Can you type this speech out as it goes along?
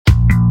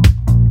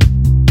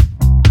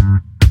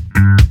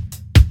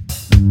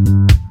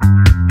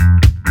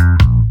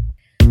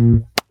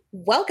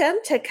Welcome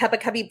to Cup of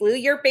Cubby Blue.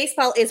 Your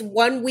baseball is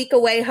 1 week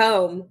away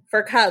home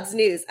for Cubs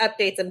news,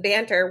 updates, and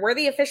banter. We're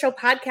the official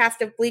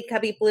podcast of Bleed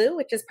Cubby Blue,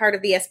 which is part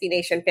of the SB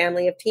Nation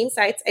family of team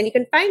sites. And you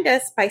can find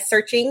us by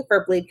searching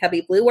for Bleed Cubby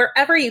Blue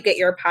wherever you get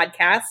your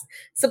podcasts.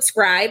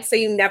 Subscribe so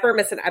you never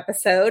miss an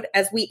episode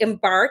as we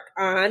embark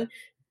on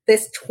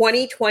this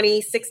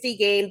 2020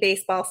 60-game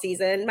baseball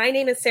season. My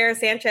name is Sarah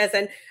Sanchez,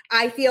 and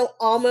I feel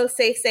almost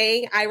safe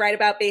saying I write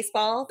about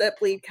baseball at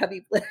Bleed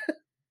Cubby Blue.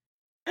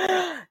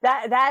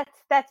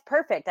 That's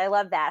perfect. I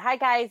love that. Hi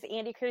guys,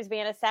 Andy Cruz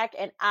Vanasek,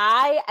 and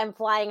I am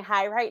flying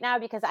high right now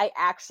because I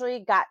actually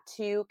got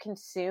to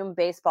consume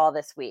baseball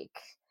this week.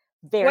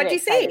 Very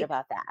excited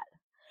about that.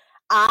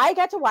 I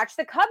got to watch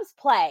the Cubs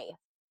play.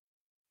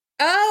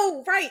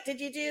 Oh, right. Did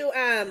you do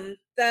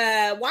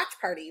the watch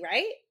party,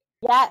 right?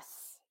 Yes.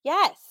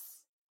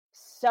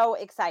 So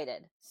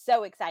excited.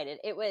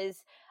 It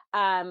was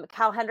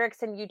Kyle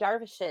Hendricks and Yu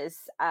Darvish's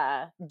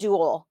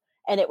duel,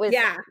 and it was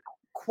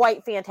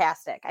quite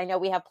fantastic. I know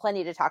we have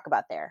plenty to talk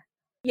about there.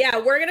 Yeah,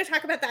 we're going to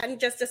talk about that in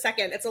just a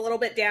second. It's a little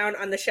bit down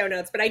on the show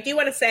notes, but I do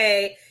want to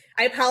say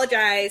I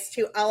apologize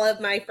to all of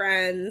my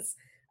friends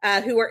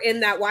who were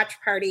in that watch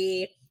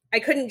party. I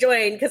couldn't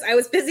join because I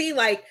was busy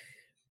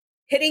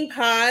hitting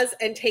pause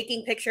and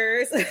taking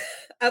pictures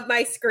of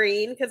my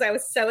screen because I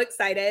was so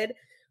excited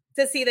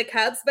to see the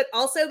Cubs, but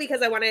also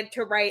because I wanted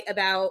to write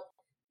about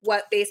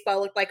what baseball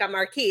looked like on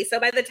Marquee.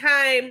 So by the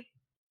time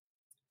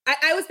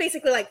I was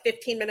basically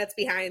 15 minutes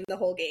behind the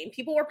whole game.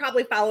 People were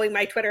probably following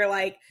my Twitter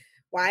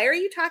why are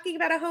you talking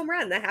about a home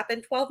run that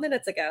happened 12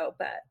 minutes ago?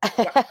 But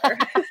whatever.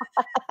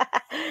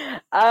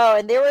 Oh,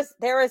 and there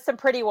was some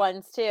pretty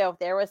ones too.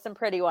 There was some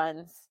pretty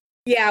ones.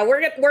 Yeah,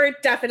 we're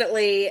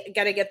definitely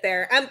gonna get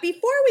there.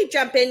 Before we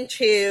jump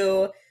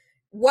into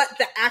what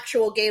the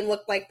actual game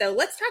looked like, though,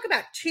 let's talk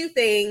about two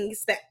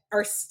things that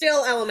are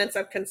still elements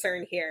of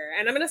concern here.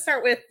 And I'm going to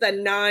start with the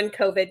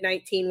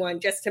non-COVID-19 one,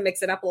 just to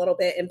mix it up a little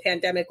bit in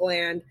pandemic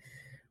land.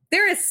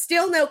 There is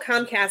still no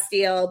Comcast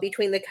deal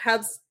between the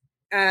Cubs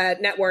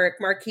network,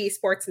 Marquee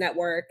Sports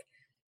Network,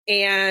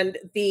 and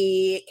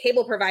the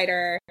cable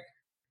provider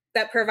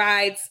that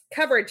provides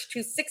coverage to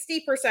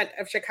 60%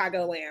 of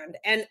Chicagoland.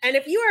 And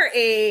if you are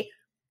a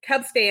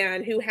Cubs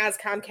fan who has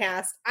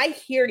Comcast, I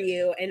hear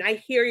you and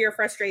I hear your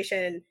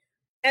frustration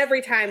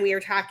every time we are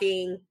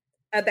talking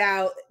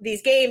about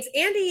these games.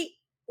 Andy,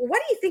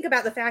 what do you think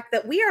about the fact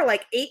that we are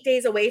 8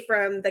 days away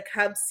from the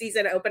Cubs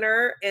season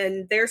opener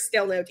and there's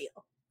still no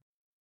deal?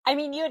 I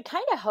mean, you had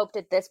kind of hoped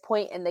at this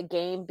point in the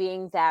game,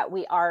 being that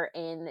we are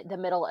in the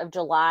middle of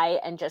July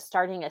and just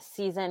starting a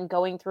season,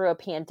 going through a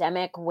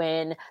pandemic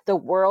when the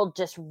world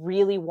just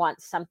really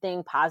wants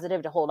something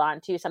positive to hold on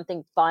to,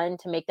 something fun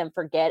to make them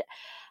forget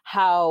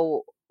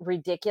how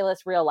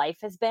ridiculous real life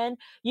has been.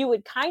 You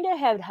would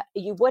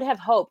have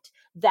hoped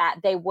that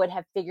they would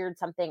have figured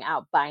something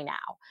out by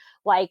now.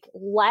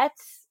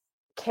 Let's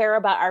care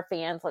about our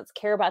fans. Let's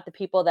care about the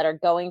people that are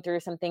going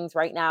through some things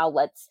right now.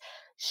 Let's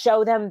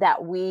show them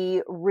that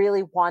we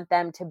really want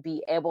them to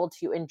be able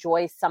to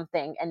enjoy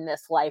something in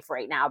this life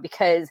right now.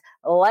 Because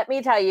let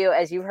me tell you,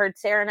 as you've heard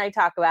Sarah and I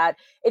talk about,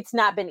 it's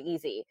not been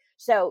easy.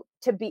 So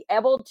to be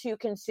able to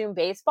consume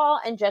baseball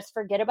and just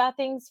forget about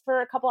things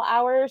for a couple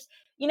hours,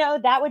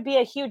 that would be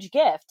a huge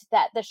gift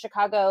that the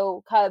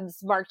Chicago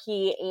Cubs,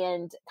 Marquee,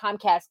 and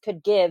Comcast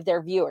could give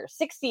their viewers,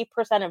 60%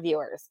 of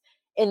viewers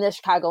in the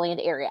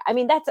Chicagoland area. I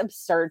mean, that's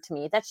absurd to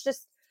me. That's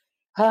just,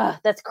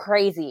 that's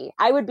crazy.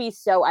 I would be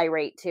so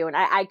irate too. And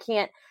I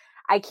can't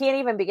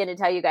even begin to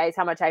tell you guys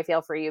how much I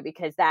feel for you,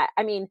 because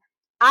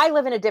I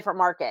live in a different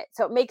market.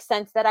 So it makes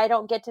sense that I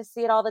don't get to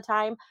see it all the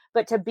time,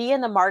 but to be in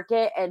the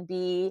market and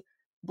be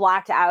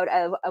blocked out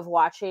of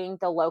watching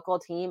the local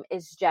team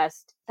that's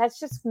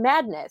just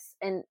madness.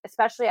 And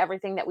especially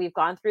everything that we've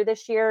gone through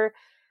this year,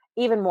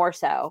 even more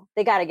so.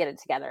 They got to get it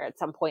together at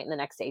some point in the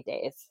next 8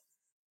 days.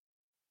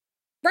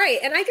 Right.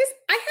 And I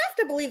have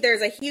to believe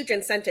there's a huge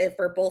incentive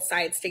for both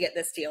sides to get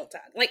this deal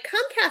done.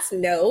 Comcast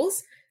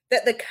knows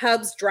that the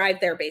Cubs drive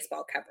their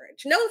baseball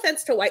coverage. No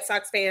offense to White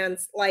Sox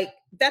fans.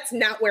 That's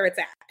not where it's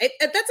at.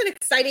 That's an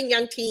exciting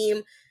young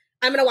team.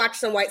 I'm going to watch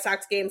some White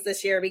Sox games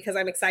this year because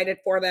I'm excited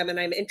for them and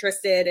I'm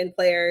interested in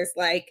players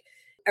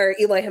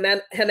Eloy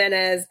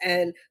Jimenez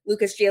and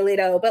Lucas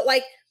Giolito. But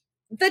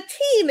the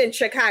team in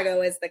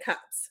Chicago is the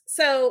Cubs.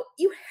 So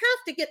you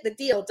have to get the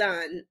deal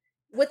done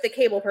with the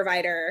cable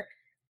provider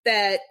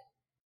that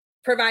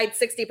provides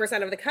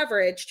 60% of the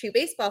coverage to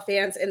baseball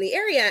fans in the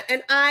area.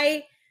 And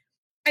I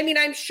mean,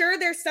 I'm sure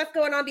there's stuff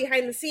going on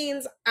behind the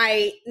scenes.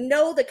 I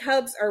know the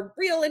Cubs are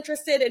real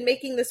interested in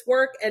making this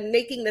work and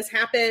making this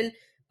happen,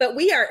 but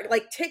we are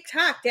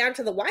tick-tock down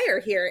to the wire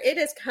here. It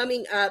is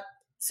coming up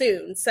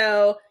soon.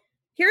 So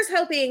here's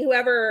hoping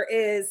whoever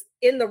is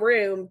in the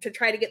room to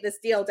try to get this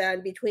deal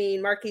done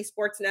between Marquee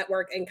Sports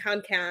Network and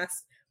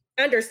Comcast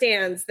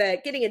understands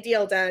that getting a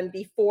deal done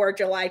before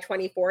July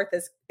 24th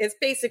is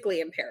basically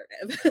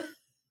imperative.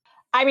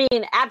 I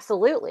mean,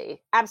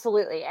 absolutely.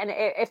 Absolutely. And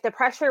if the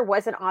pressure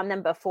wasn't on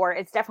them before,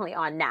 it's definitely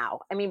on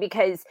now. I mean,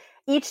 because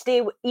each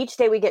day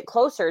we get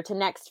closer to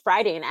next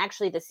Friday, and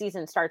actually the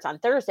season starts on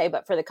Thursday,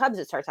 but for the Cubs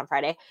it starts on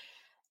Friday.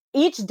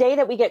 Each day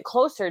that we get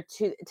closer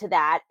to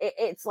that,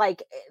 it's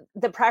like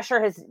the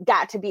pressure has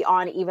got to be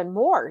on even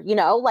more,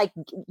 like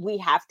we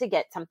have to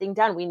get something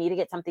done. We need to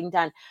get something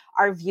done.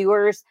 Our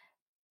viewers,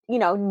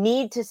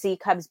 need to see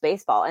Cubs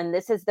baseball, and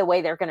this is the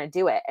way they're going to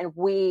do it. And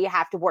we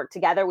have to work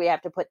together. We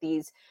have to put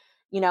these,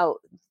 you know,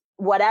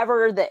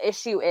 whatever the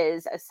issue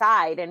is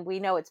aside, and we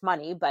know it's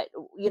money, but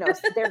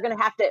they're going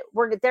to have to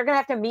they're going to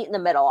have to meet in the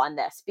middle on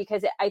this,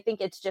 because I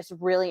think it's just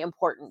really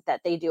important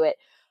that they do it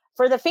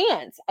for the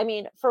fans. I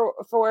mean,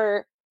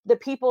 for the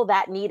people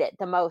that need it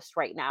the most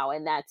right now,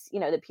 and that's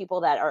the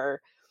people that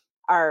are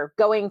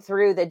going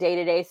through the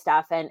day-to-day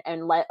stuff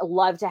and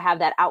love to have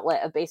that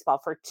outlet of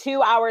baseball for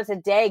 2 hours a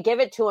day. Give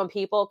it to them,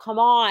 people. Come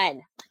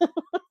on.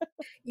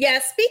 Yeah,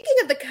 speaking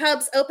of the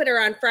Cubs opener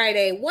on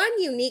Friday, one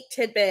unique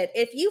tidbit.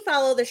 If you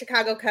follow the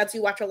Chicago Cubs,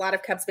 you watch a lot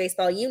of Cubs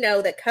baseball, you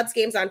know that Cubs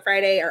games on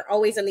Friday are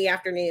always in the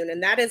afternoon.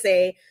 And that is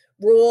a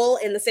rule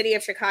in the city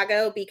of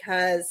Chicago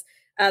because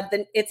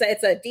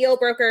it's a deal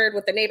brokered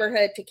with the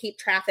neighborhood to keep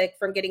traffic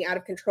from getting out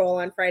of control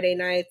on Friday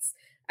nights.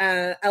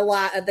 A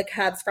lot of the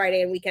Cubs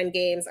Friday and weekend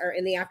games are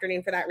in the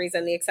afternoon for that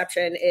reason. The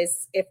exception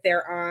is if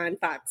they're on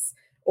Fox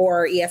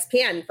or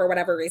ESPN for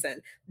whatever reason.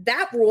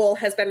 That rule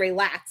has been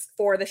relaxed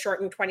for the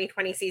shortened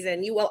 2020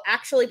 season. You will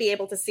actually be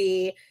able to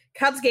see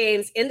Cubs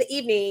games in the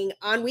evening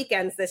on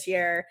weekends this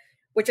year,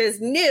 which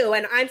is new.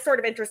 And I'm sort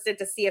of interested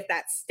to see if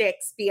that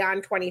sticks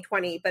beyond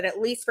 2020. But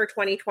at least for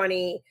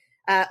 2020,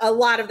 a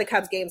lot of the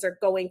Cubs games are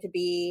going to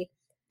be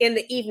in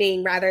the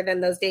evening rather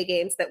than those day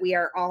games that we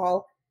are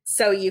all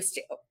so used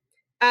to.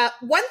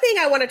 One thing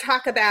I want to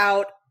talk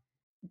about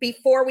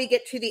before we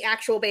get to the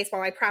actual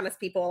baseball, I promise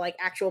people, like,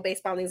 actual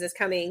baseball news is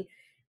coming.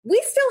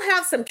 We still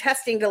have some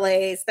testing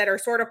delays that are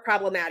sort of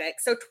problematic.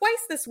 So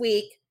twice this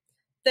week,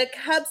 the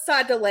Cubs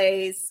saw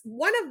delays.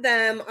 One of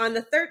them on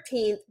the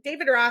 13th,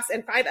 David Ross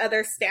and 5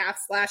 other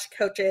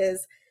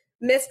staff/coaches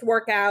missed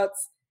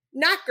workouts.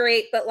 Not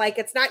great, but like,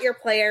 it's not your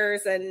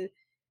players. And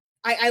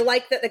I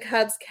like that the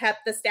Cubs kept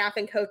the staff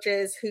and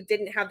coaches who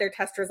didn't have their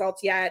test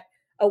results yet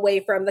away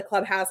from the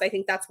clubhouse. I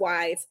think that's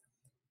wise.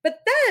 But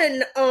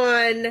then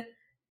on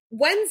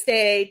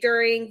Wednesday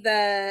during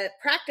the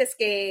practice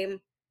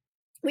game,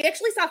 we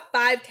actually saw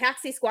 5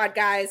 taxi squad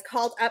guys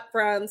called up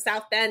from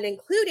South Bend,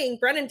 including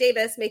Brennan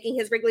Davis making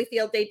his Wrigley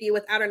Field debut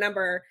without a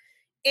number,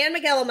 and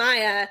Miguel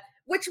Amaya,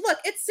 which, look,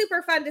 it's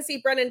super fun to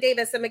see Brennan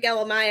Davis and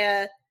Miguel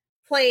Amaya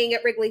playing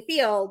at Wrigley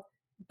Field,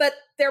 but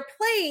they're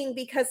playing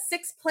because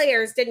 6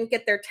 players didn't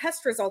get their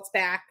test results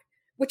back,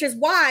 which is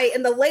why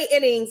in the late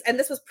innings, and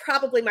this was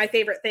probably my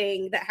favorite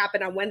thing that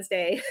happened on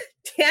Wednesday,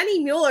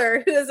 Danny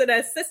Mueller, who is an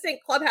assistant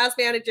clubhouse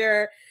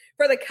manager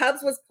for the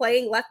Cubs, was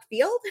playing left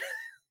field.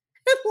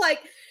 Like,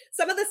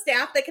 some of the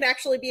staff that can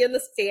actually be in the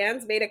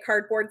stands made a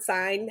cardboard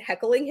sign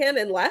heckling him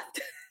and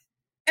left.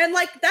 And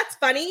like, that's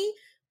funny,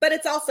 but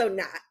it's also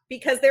not,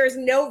 because there's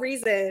no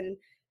reason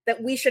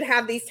that we should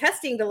have these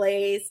testing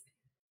delays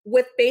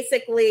with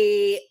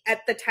basically,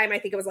 at the time, I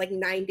think it was like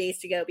 9 days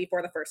to go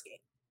before the first game.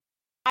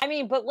 I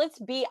mean, but let's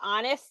be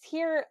honest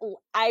here.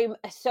 I'm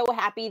so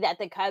happy that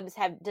the Cubs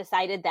have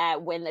decided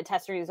that when the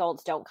test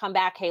results don't come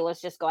back, hey,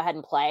 let's just go ahead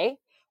and play,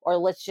 or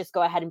let's just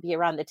go ahead and be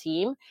around the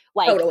team.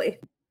 Like, totally.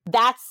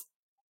 That's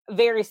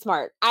very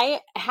smart.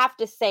 I have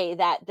to say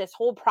that this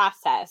whole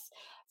process,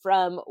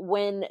 from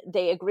when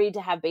they agreed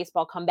to have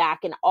baseball come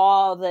back and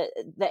all the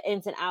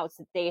ins and outs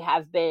that they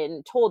have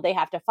been told they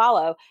have to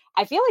follow,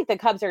 I feel like the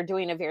Cubs are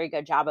doing a very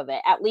good job of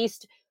it, at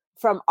least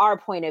from our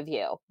point of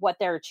view. What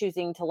they're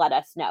choosing to let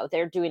us know,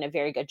 they're doing a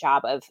very good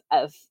job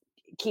of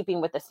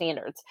keeping with the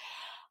standards.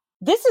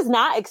 This is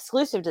not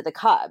exclusive to the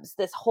Cubs,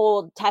 this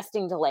whole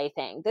testing delay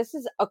thing. This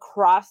is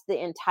across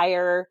the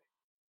entire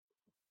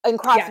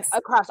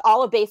across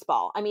all of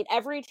baseball. I mean,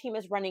 every team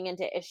is running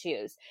into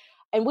issues.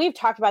 And we've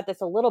talked about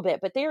this a little bit,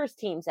 but there's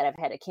teams that have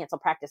had to cancel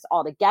practice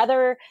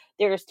altogether.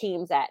 There's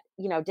teams that,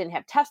 didn't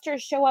have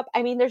testers show up.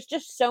 I mean, there's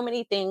just so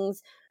many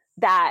things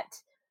that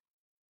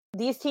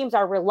these teams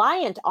are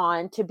reliant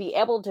on to be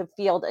able to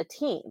field a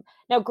team.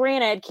 Now,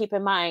 granted, keep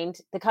in mind,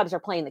 the Cubs are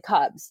playing the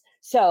Cubs.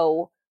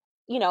 So,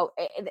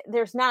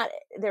 there's not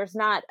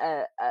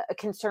a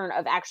concern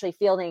of actually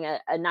fielding a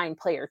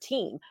 9-player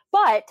team,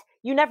 but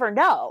you never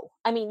know.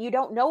 I mean, you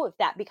don't know if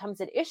that becomes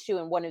an issue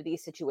in one of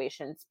these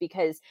situations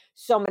because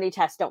so many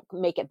tests don't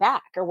make it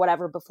back or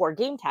whatever before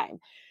game time.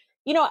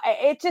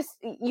 It just,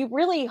 you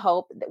really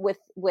hope that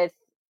with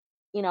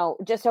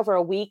just over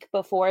a week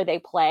before they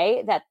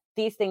play, that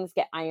these things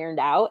get ironed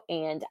out.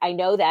 And I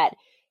know that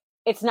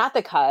it's not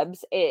the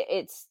Cubs,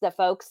 it's the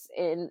folks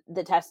in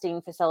the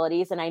testing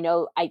facilities. And I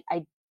know I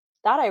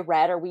thought I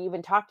read, or we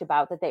even talked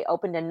about, that they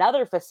opened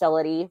another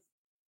facility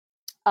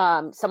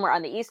somewhere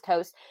on the East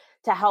Coast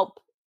to help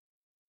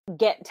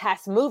get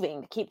tests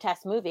moving, to keep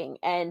tests moving,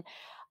 and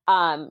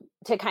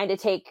to kind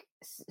of take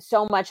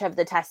so much of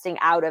the testing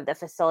out of the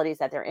facilities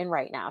that they're in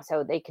right now,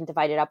 so they can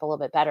divide it up a little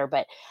bit better.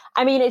 But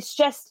I mean, it's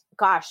just,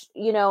 gosh,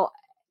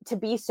 to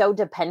be so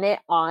dependent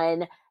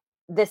on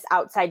this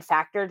outside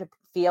factor to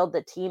field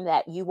the team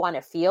that you want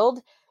to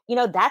field,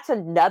 that's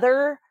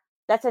another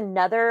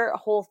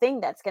whole thing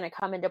that's going to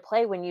come into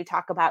play when you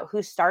talk about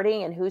who's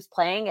starting and who's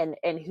playing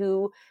and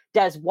who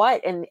does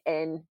what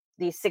in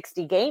these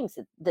 60 games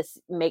this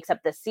makes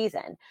up this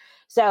season.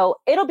 So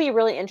it'll be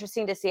really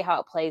interesting to see how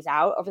it plays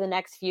out over the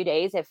next few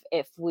days,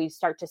 if we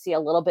start to see a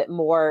little bit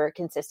more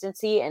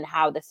consistency in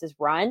how this is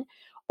run,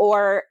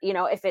 or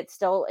if it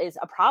still is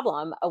a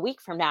problem a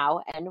week from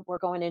now and we're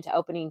going into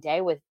opening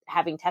day with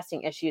having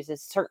testing issues,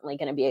 is certainly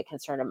going to be a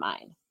concern of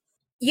mine.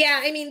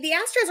 Yeah, I mean, the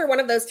Astros are one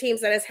of those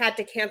teams that has had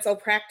to cancel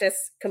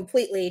practice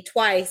completely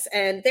twice,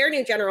 and their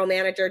new general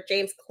manager,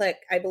 James Click,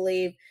 I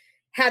believe,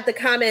 had the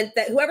comment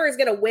that whoever is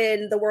going to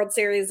win the World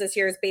Series this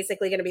year is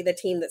basically going to be the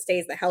team that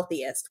stays the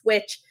healthiest,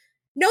 which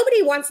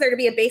nobody wants there to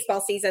be a baseball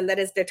season that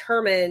is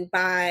determined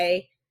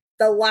by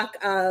the luck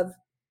of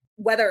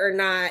whether or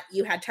not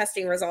you had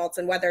testing results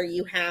and whether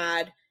you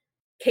had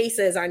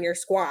cases on your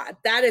squad.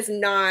 That is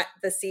not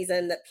the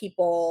season that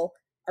people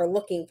are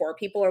looking for.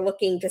 People are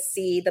looking to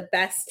see the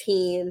best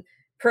team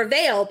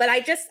prevail. But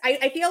I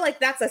feel like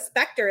that's a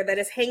specter that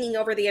is hanging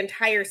over the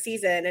entire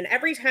season. And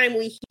every time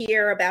we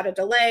hear about a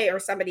delay or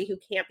somebody who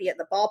can't be at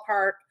the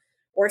ballpark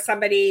or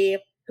somebody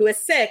who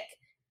is sick,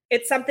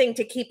 it's something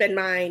to keep in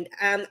mind.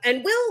 And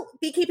we'll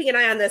be keeping an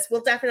eye on this.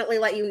 We'll definitely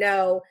let you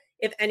know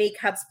if any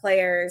Cubs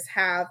players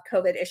have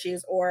COVID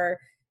issues or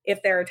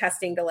if there are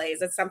testing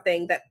delays. It's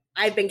something that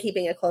I've been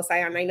keeping a close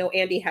eye on. I know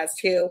Andy has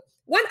too.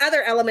 One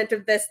other element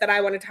of this that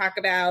I want to talk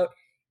about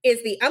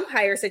is the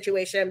umpire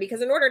situation,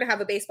 because in order to have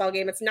a baseball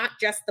game, it's not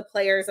just the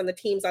players and the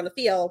teams on the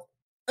field.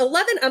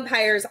 11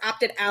 umpires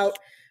opted out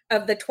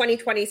of the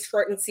 2020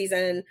 shortened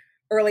season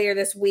earlier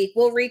this week.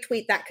 We'll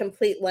retweet that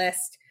complete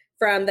list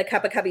from the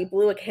Cup of Cubby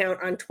Blue account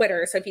on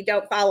Twitter. So if you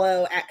don't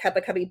follow at Cup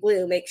of Cubby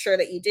Blue, make sure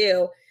that you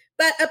do.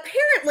 But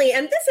apparently,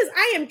 and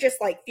I am just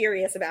like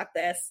furious about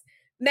this,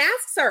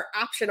 masks are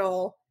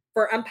optional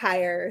for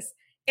umpires.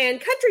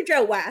 And Country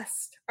Joe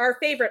West, our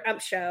favorite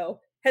ump show,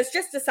 has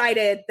just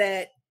decided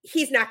that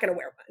he's not going to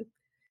wear one.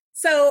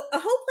 So a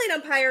home plate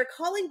umpire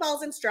calling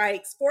balls and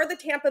strikes for the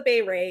Tampa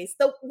Bay Rays,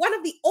 one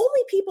of the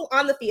only people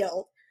on the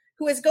field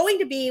who is going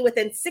to be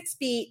within 6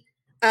 feet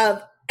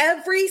of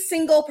every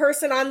single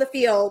person on the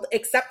field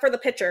except for the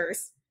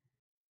pitchers,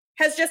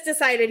 has just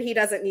decided he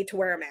doesn't need to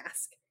wear a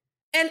mask.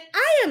 And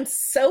I am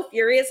so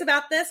furious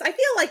about this. I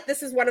feel like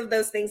this is one of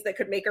those things that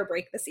could make or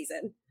break the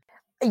season.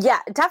 Yeah,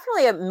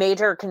 definitely a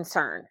major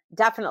concern.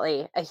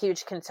 Definitely a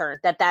huge concern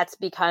that's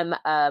become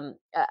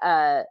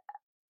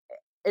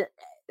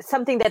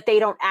something that they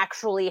don't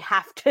actually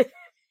have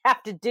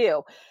to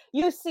do.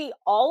 You see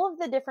all of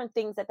the different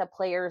things that the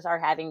players are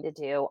having to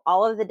do,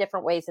 all of the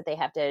different ways that they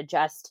have to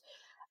adjust,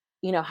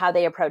 how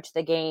they approach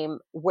the game,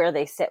 where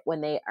they sit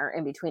when they are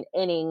in between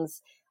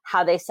innings,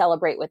 how they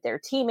celebrate with their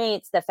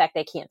teammates, the fact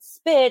they can't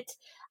spit.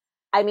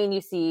 I mean, you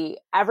see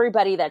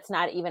everybody that's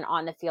not even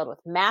on the field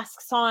with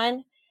masks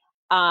on.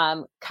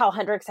 Kyle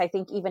Hendricks, I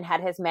think, even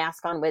had his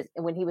mask on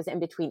when he was in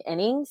between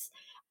innings.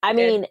 I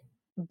mean,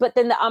 but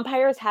then the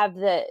umpires have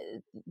the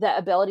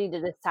ability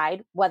to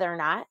decide whether or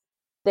not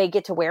they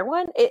get to wear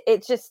one.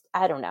 It's just,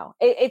 I don't know.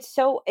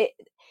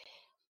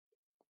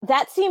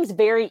 That seems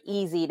very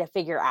easy to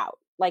figure out.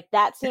 Like,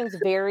 that seems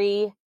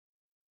very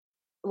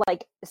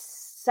like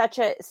such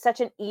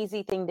an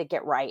easy thing to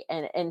get right,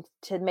 and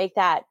to make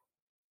that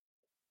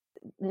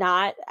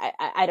not,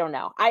 I don't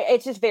know.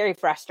 It's just very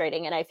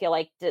frustrating, and I feel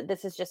like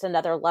this is just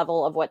another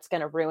level of what's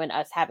going to ruin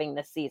us having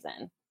this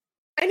season.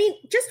 I mean,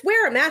 just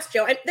wear a mask,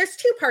 Joe. There's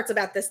two parts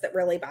about this that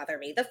really bother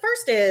me. The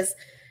first is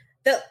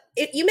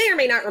you may or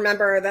may not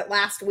remember that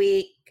last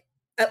week,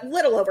 a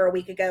little over a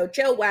week ago,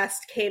 Joe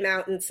West came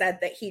out and said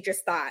that he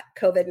just thought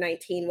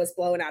COVID-19 was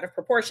blown out of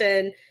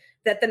proportion,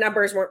 that the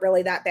numbers weren't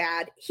really that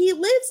bad. He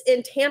lives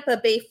in Tampa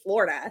Bay,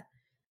 Florida,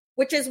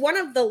 which is one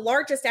of the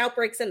largest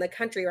outbreaks in the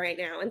country right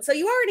now. And so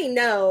you already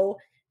know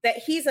that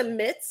he's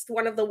amidst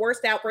one of the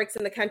worst outbreaks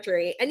in the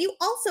country. And you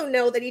also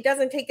know that he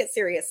doesn't take it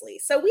seriously.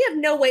 So we have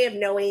no way of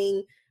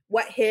knowing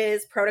what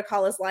his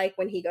protocol is like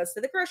when he goes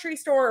to the grocery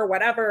store or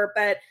whatever.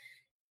 But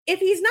if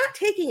he's not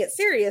taking it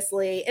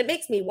seriously, it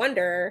makes me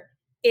wonder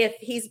if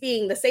he's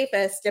being the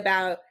safest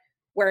about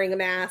wearing a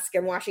mask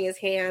and washing his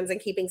hands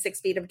and keeping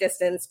 6 feet of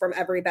distance from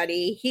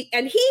everybody. He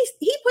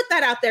put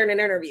that out there in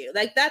an interview.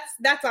 Like,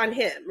 that's on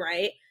him,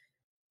 right?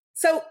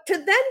 So to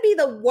then be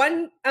the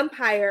one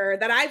umpire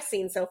that I've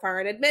seen so far,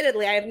 and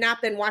admittedly, I have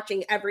not been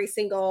watching every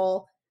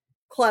single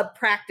club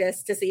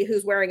practice to see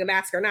who's wearing a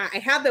mask or not. I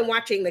have been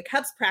watching the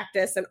Cubs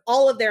practice, and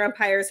all of their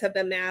umpires have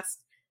been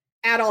masked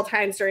at all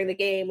times during the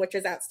game, which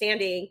is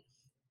outstanding.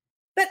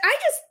 But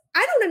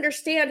I don't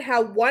understand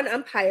how one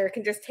umpire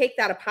can just take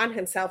that upon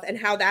himself and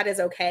how that is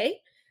okay.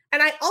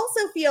 And I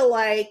also feel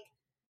like,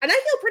 and I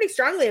feel pretty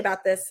strongly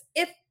about this,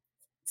 if,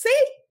 say,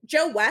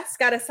 Joe West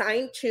got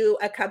assigned to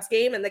a Cubs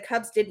game and the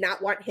Cubs did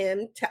not want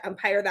him to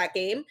umpire that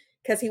game,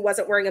 because he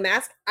wasn't wearing a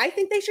mask, I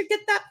think they should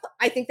get that.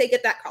 I think they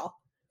get that call.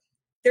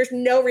 There's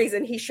no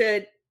reason he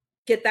should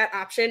get that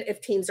option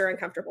if teams are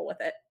uncomfortable with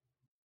it.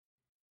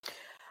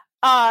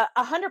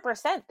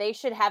 100%. They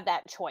should have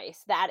that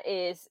choice. That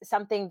is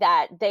something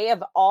that they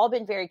have all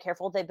been very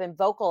careful. They've been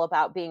vocal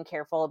about being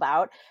careful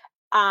about.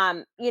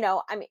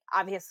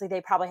 Obviously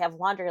they probably have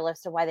laundry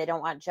lists of why they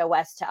don't want Joe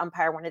West to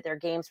umpire one of their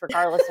games,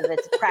 regardless if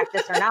it's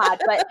practice or not.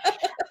 But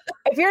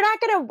if you're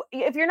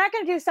not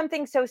going to do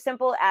something so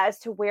simple as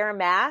to wear a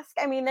mask,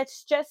 I mean,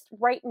 that's just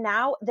right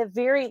now the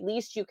very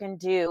least you can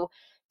do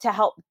to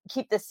help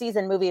keep the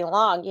season moving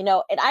along.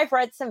 And I've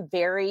read some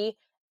very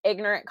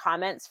ignorant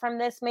comments from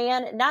this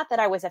man. Not that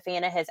I was a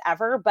fan of his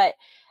ever, but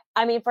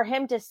I mean, for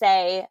him to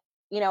say,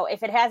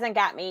 if it hasn't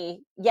got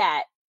me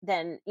yet,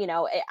 then,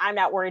 I'm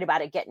not worried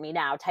about it getting me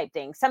now type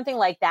thing. Something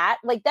like that.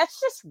 Like, that's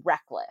just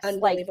reckless.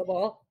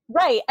 Unbelievable.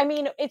 Right. I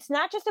mean, it's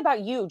not just about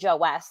you, Joe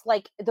West.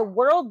 Like, the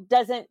world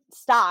doesn't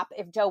stop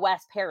if Joe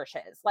West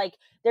perishes. Like,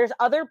 there's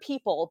other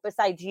people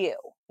besides you,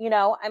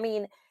 I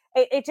mean,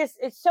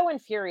 it's so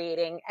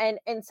infuriating, and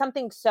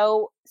something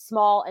so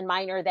small and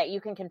minor that you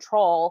can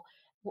control,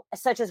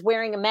 such as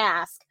wearing a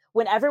mask,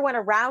 when everyone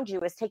around you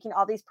is taking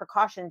all these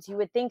precautions. You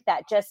would think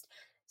that just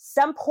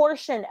some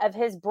portion of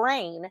his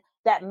brain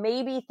that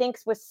maybe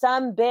thinks with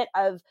some bit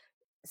of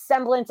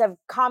semblance of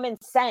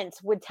common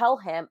sense would tell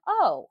him,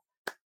 oh,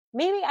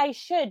 maybe I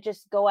should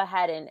just go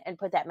ahead and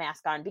put that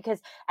mask on,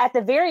 because at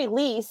the very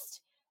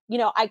least,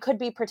 I could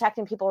be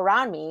protecting people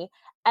around me.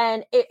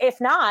 And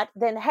if not,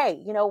 then,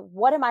 hey,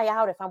 what am I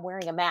out if I'm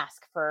wearing a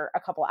mask for a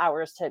couple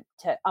hours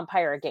to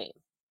umpire a game?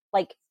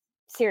 Like,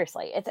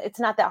 seriously, it's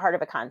not that hard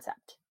of a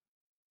concept.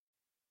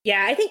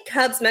 Yeah, I think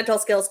Cubs mental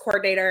skills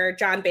coordinator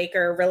John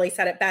Baker really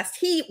said it best.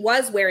 He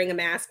was wearing a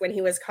mask when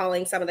he was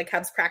calling some of the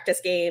Cubs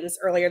practice games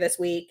earlier this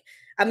week,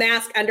 a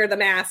mask under the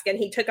mask. And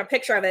he took a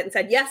picture of it and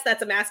said, yes,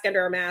 that's a mask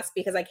under a mask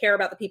because I care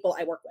about the people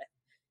I work with,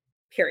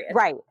 period.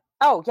 Right.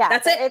 Oh, yeah.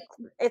 That's it.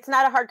 It's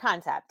not a hard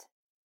concept.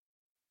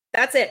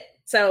 That's it.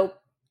 So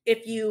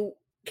if you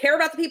care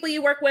about the people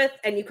you work with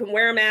and you can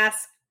wear a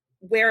mask,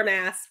 wear a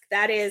mask.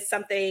 That is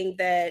something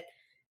that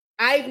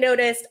I've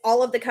noticed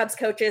all of the Cubs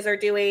coaches are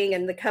doing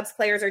and the Cubs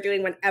players are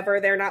doing whenever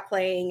they're not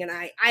playing. And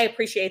I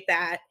appreciate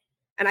that.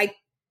 And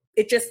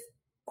it just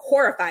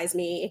horrifies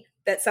me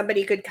that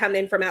somebody could come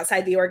in from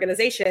outside the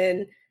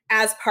organization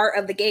as part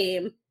of the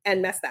game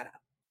and mess that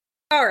up.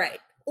 All right,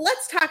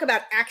 let's talk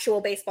about actual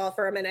baseball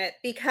for a minute,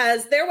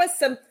 because there was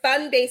some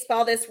fun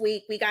baseball this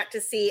week. We got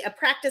to see a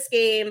practice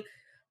game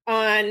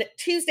on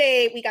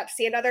Tuesday. We got to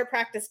see another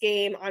practice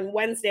game on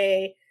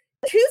Wednesday.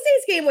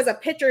 Tuesday's game was a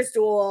pitcher's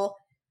duel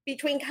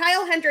between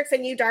Kyle Hendricks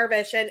and Yu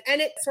Darvish, and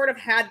it sort of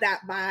had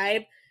that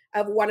vibe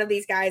of one of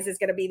these guys is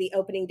going to be the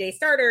opening day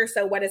starter.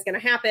 So what is going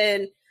to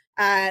happen?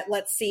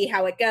 Let's see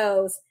how it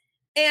goes.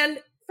 And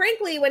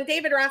frankly, when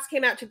David Ross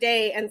came out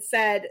today and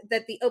said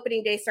that the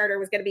opening day starter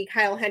was going to be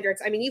Kyle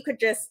Hendricks, I mean, you could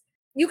just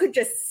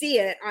see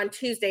it on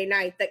Tuesday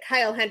night that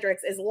Kyle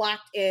Hendricks is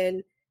locked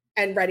in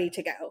and ready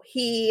to go.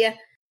 He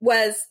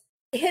was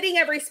hitting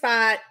every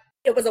spot.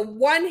 It was a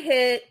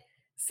 1-hit,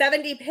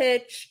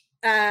 70-pitch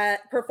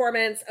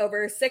performance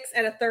over 6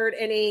 1/3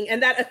 inning.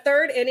 And that a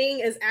third inning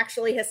is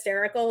actually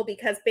hysterical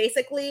because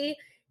basically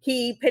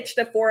he pitched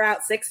a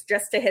 4-out 6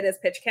 just to hit his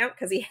pitch count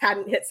because he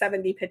hadn't hit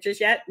 70 pitches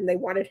yet and they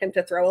wanted him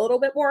to throw a little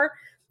bit more,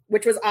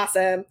 which was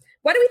awesome.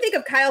 What do we think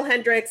of Kyle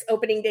Hendricks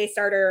opening day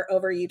starter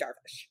over Yu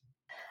Darvish?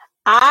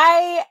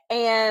 I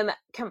am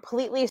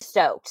completely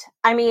stoked.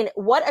 I mean,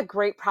 what a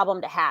great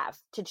problem to have,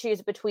 to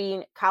choose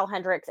between Kyle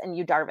Hendricks and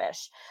Yu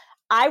Darvish.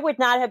 I would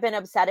not have been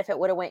upset if it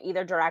would have went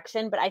either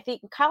direction, but I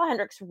think Kyle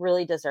Hendricks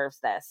really deserves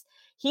this.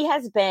 He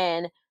has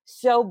been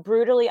so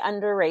brutally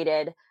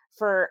underrated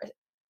for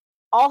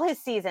all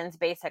his seasons,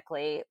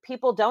 basically.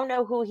 People don't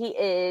know who he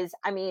is.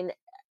 I mean,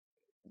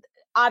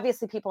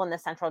 obviously people in the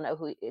Central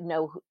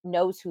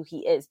knows who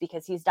he is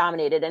because he's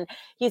dominated, and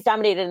he's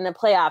dominated in the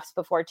playoffs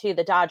before too,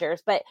 the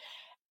Dodgers. But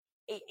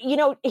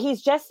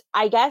he's just,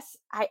 I guess,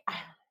 I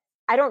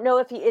don't know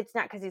if it's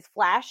not because he's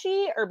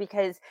flashy or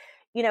because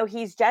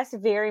he's just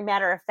very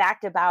matter of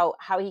fact about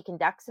how he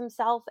conducts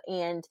himself,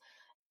 and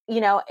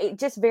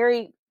just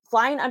very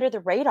flying under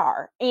the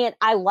radar. And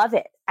I love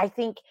it. I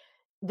think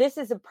this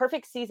is a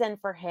perfect season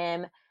for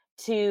him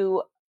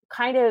to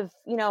kind of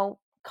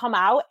come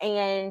out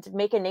and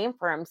make a name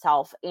for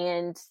himself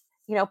and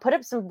put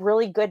up some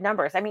really good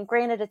numbers. I mean,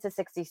 granted, it's a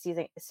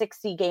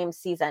 60 game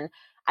season.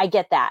 I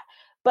get that.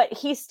 But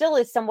he still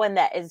is someone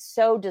that is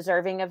so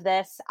deserving of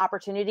this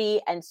opportunity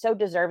and so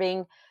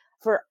deserving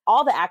for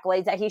all the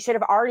accolades that he should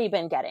have already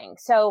been getting.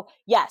 So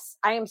yes,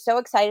 I am so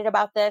excited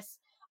about this.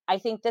 I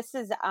think this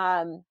is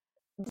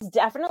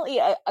definitely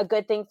a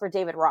good thing for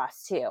David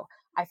Ross too.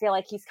 I feel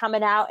like he's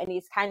coming out and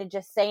he's kind of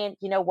just saying,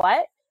 you know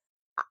what?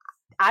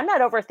 I'm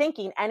not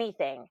overthinking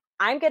anything.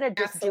 I'm going to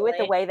just do it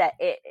the way that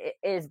it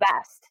is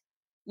best.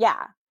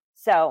 Yeah.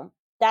 So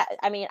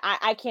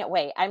I can't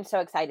wait. I'm so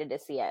excited to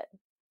see it.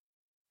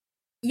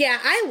 Yeah,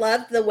 I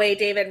loved the way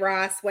David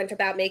Ross went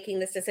about making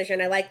this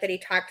decision. I like that he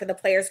talked to the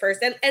players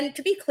first. And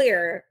to be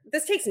clear,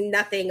 this takes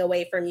nothing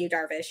away from Yu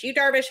Darvish. Yu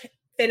Darvish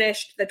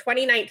finished the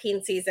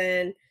 2019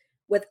 season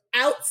with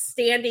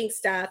outstanding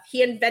stuff.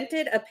 He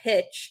invented a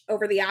pitch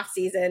over the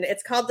offseason.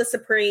 It's called the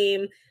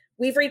Supreme.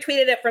 We've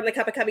retweeted it from the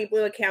Cup of Cubby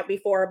Blue account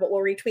before, but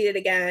we'll retweet it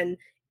again.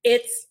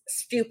 It's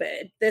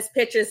stupid. This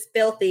pitch is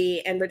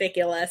filthy and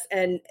ridiculous.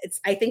 And it's,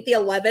 I think, the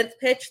 11th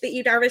pitch that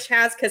Yu Darvish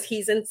has because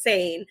he's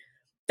insane.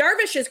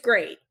 Darvish is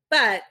great,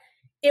 but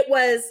it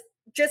was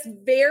just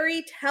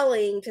very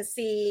telling to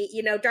see,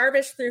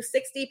 Darvish threw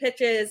 60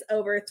 pitches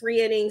over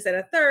 3 innings and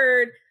a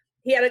third.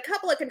 He had a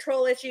couple of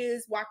control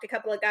issues, walked a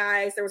couple of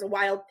guys. There was a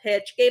wild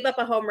pitch, gave up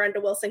a home run to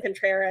Wilson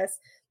Contreras.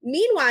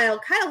 Meanwhile,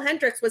 Kyle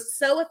Hendricks was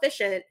so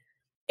efficient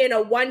in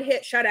a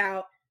one-hit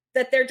shutout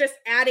that they're just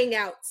adding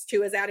outs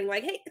to his outing,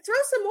 like, hey, throw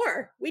some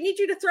more. We need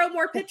you to throw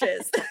more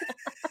pitches.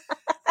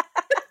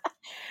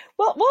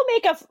 Well, we'll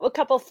make a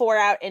couple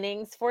 4-out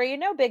innings for you.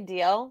 No big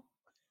deal.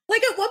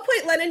 Like at one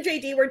point, Len and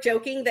JD were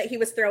joking that he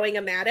was throwing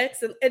a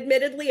Maddox. And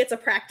admittedly, it's a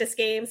practice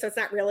game, so it's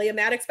not really a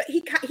Maddox, but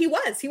he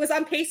was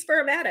on pace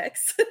for a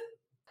Maddox.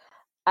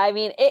 I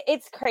mean,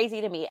 it's crazy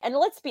to me. And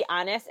let's be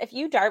honest, if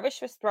Yu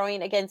Darvish was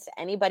throwing against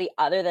anybody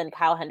other than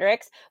Kyle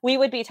Hendricks, we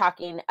would be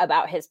talking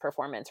about his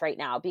performance right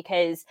now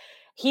because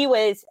he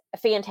was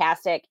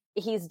fantastic.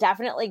 He's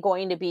definitely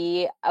going to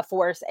be a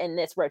force in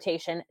this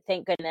rotation.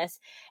 Thank goodness.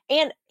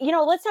 And,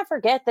 let's not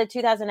forget the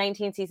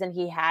 2019 season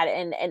he had,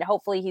 and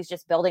hopefully he's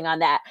just building on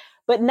that.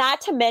 But not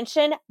to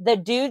mention, the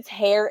dude's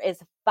hair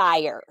is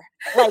fire.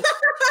 Like,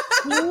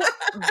 he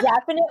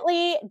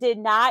definitely did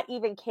not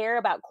even care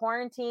about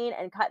quarantine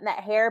and cutting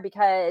that hair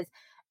because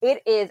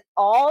it is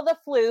all the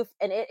floof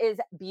and it is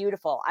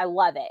beautiful. I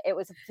love it. It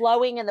was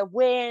flowing in the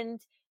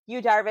wind.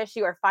 Yu Darvish,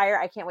 you are fire.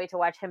 I can't wait to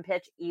watch him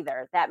pitch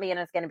either. That man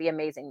is going to be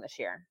amazing this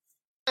year.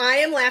 I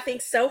am laughing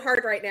so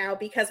hard right now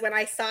because when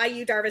I saw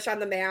Yu Darvish on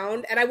the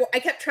mound, and I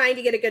kept trying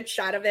to get a good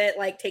shot of it,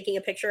 like taking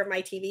a picture of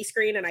my TV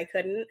screen, and I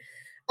couldn't.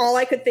 All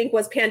I could think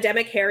was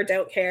pandemic hair,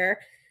 don't care.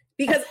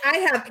 Because I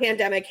have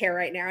pandemic hair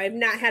right now. I've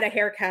not had a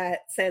haircut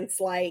since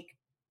like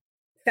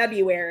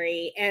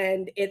February,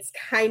 and it's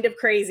kind of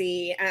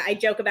crazy. I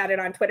joke about it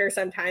on Twitter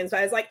sometimes, but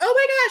I was like, oh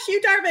my gosh,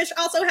 Yu Darvish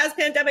also has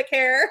pandemic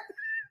hair.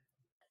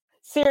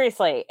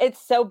 Seriously, it's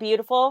so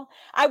beautiful.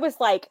 I was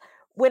like,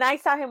 when I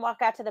saw him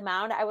walk out to the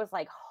mound, I was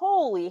like,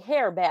 holy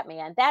hair,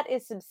 Batman. That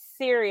is some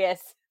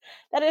serious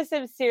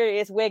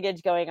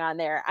wiggage going on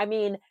there. I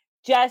mean,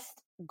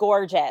 just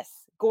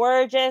gorgeous,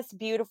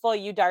 beautiful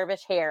Yu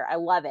Darvish hair. I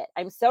love it.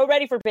 I'm so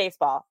ready for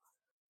baseball.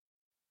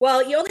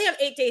 Well, you only have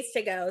 8 days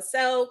to go.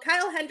 So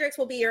Kyle Hendricks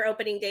will be your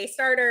opening day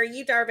starter.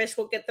 Yu Darvish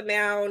will get the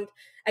mound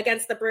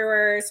against the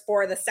Brewers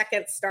for the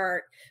second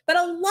start. But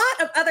a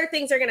lot of other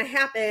things are going to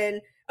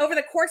happen over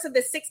the course of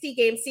this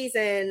 60-game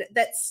season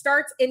that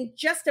starts in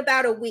just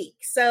about a week.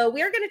 So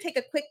we are going to take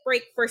a quick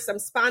break for some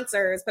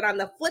sponsors. But on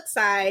the flip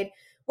side,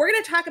 we're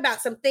going to talk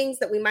about some things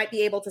that we might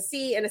be able to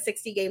see in a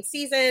 60-game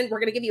season. We're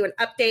going to give you an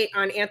update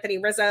on Anthony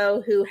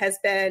Rizzo, who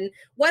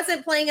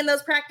wasn't playing in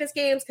those practice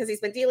games because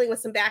he's been dealing with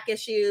some back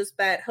issues,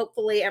 but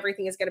hopefully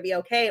everything is going to be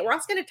okay. We're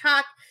also going to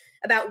talk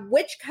about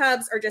which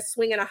Cubs are just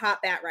swinging a hot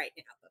bat right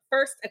now. But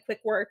first, a quick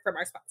word from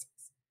our sponsors.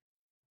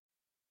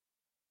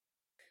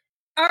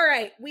 All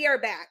right, we are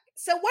back.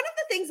 So one of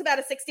the things about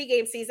a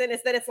 60-game season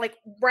is that it's like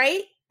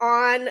right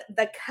on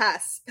the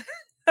cusp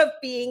of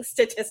being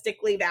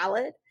statistically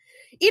valid.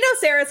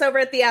 Saris over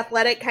at The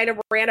Athletic kind of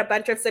ran a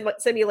bunch of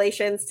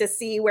simulations to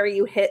see where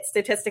you hit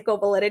statistical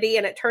validity,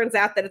 and it turns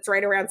out that it's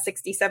right around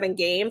 67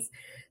 games.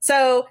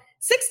 So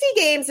 60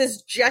 games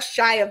is just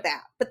shy of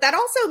that. But that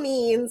also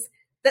means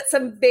that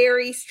some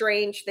very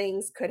strange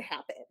things could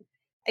happen.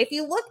 If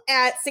you look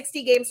at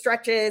 60-game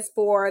stretches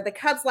for the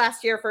Cubs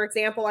last year, for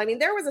example, I mean,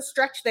 there was a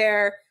stretch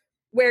there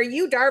where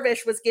Yu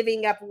Darvish was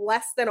giving up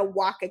less than a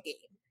walk a game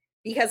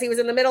because he was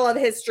in the middle of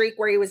his streak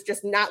where he was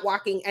just not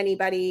walking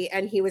anybody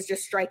and he was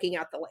just striking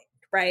out the land,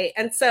 right?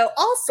 And so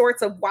all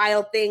sorts of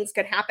wild things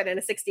could happen in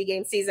a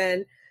 60-game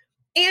season.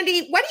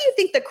 Andy, what do you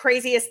think the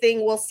craziest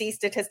thing we'll see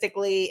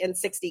statistically in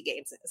 60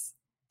 games is?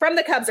 From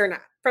the Cubs or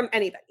not? From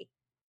anybody?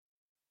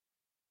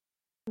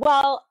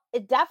 Well,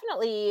 it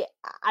definitely,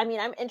 I mean,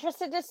 I'm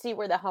interested to see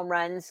where the home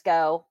runs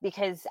go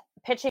because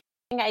pitching,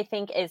 I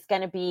think, it's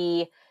going to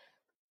be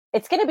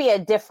a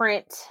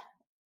different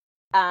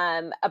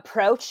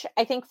approach,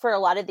 I think, for a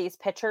lot of these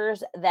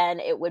pitchers than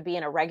it would be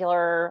in a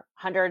regular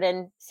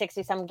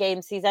 160 some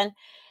game season.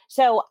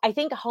 So I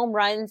think home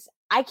runs,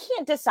 I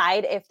can't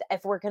decide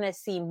if we're going to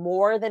see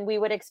more than we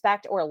would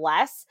expect or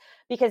less,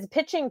 because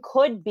pitching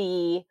could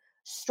be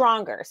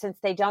stronger since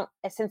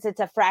it's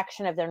a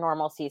fraction of their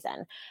normal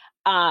season.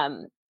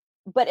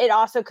 But it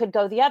also could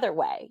go the other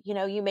way.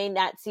 You may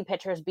not see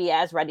pitchers be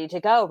as ready to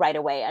go right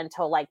away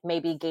until like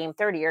maybe game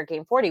 30 or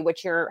game 40,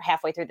 which you're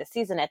halfway through the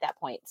season at that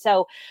point.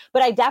 So,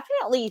 but I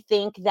definitely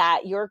think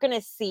that you're going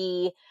to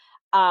see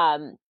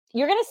some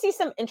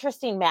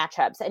interesting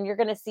matchups, and you're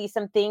going to see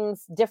some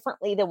things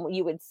differently than what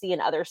you would see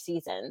in other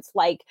seasons.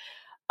 Like,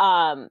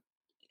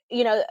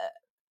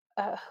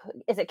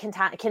 is it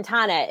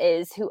Quintana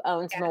is who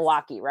owns Yes.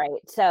 Milwaukee, right?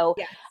 So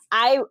Yes.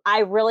 I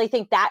really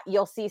think that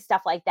you'll see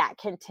stuff like that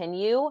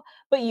continue,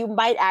 but you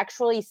might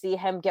actually see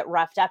him get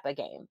roughed up a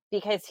game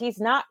because he's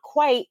not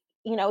quite,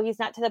 he's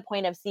not to the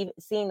point of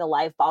seeing the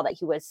live ball that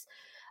he was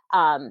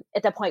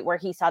at the point where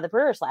he saw the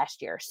Brewers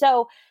last year.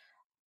 So,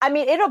 I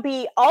mean, it'll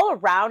be all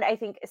around. I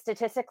think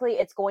statistically,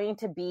 it's going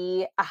to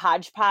be a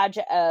hodgepodge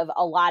of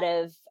a lot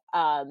of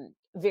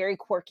very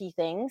quirky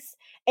things.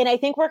 And I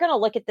think we're going to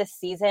look at this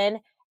season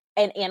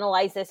and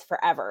analyze this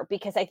forever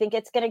because I think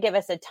it's going to give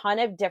us a ton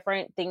of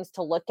different things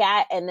to look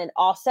at. And then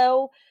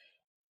also,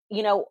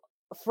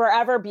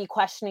 forever be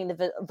questioning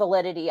the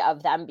validity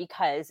of them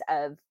because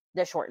of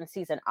the shortened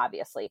season.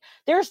 Obviously,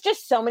 there's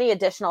just so many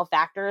additional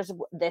factors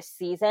this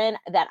season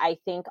that I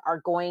think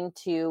are going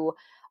to,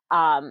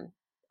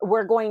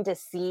 we're going to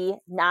see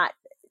not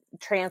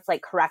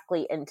translate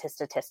correctly into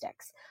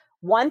statistics.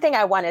 One thing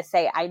I want to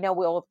say, I know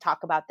we'll talk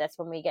about this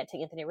when we get to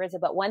Anthony Rizzo,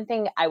 but one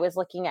thing I was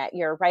looking at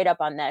your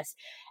write-up on this,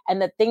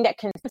 and the thing that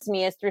concerns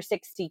me is through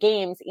 60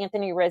 games,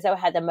 Anthony Rizzo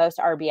had the most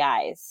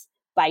RBIs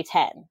by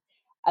 10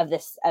 of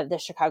the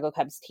Chicago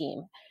Cubs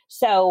team.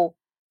 So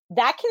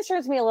that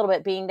concerns me a little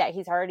bit, being that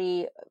he's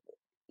already,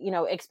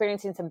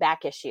 experiencing some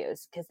back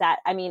issues. Because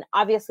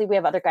obviously we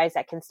have other guys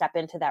that can step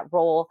into that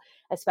role,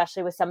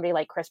 especially with somebody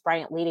like Kris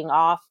Bryant leading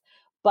off,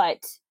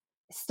 but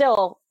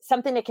still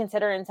something to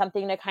consider and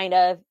something to kind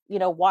of,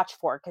 watch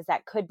for, because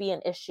that could be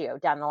an issue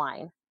down the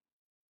line.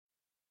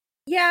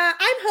 Yeah,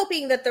 I'm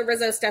hoping that the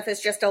Rizzo stuff is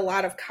just a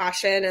lot of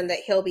caution and that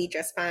he'll be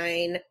just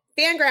fine.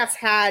 Fangraphs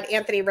had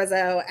Anthony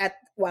Rizzo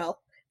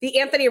the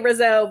Anthony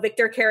Rizzo,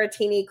 Victor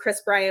Caratini,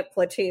 Kris Bryant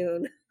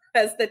platoon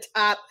as the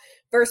top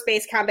first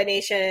base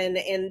combination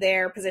in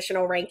their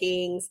positional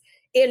rankings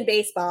in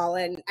baseball.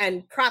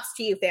 And props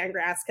to you,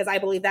 Fangraphs, because I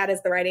believe that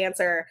is the right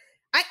answer.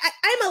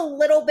 I'm a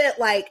little bit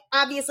like,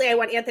 obviously I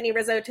want Anthony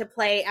Rizzo to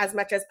play as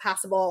much as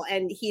possible,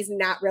 and he's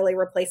not really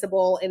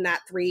replaceable in that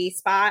 3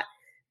 spot.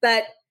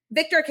 But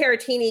Victor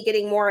Caratini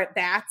getting more at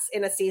bats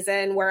in a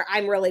season where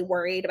I'm really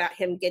worried about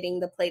him getting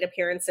the plate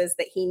appearances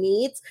that he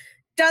needs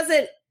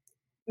doesn't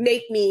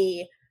make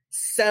me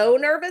so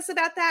nervous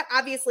about that.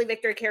 Obviously,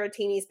 Victor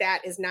Caratini's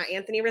bat is not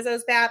Anthony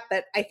Rizzo's bat,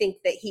 but I think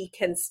that he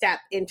can step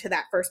into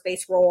that first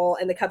base role,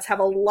 and the Cubs have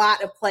a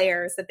lot of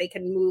players that they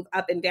can move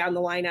up and down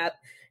the lineup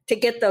to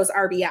get those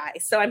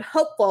RBIs. So I'm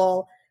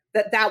hopeful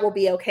that that will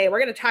be okay. We're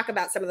going to talk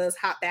about some of those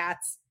hot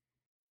bats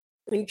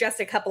in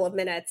just a couple of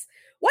minutes.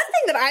 One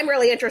thing that I'm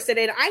really interested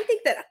in, I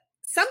think that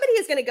somebody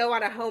is going to go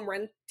on a home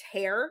run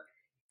tear,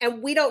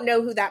 and we don't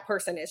know who that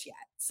person is yet.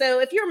 So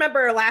if you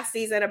remember last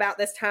season about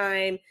this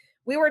time,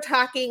 we were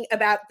talking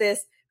about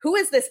this, who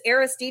is this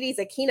Aristides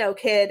Aquino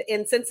kid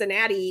in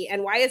Cincinnati,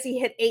 and why has he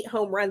hit 8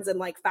 home runs in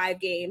like 5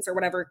 games or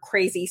whatever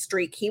crazy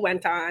streak he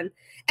went on?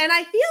 And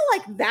I feel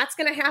like that's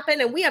going to happen,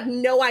 and we have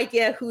no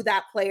idea who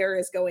that player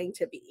is going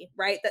to be,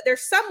 right? That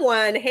there's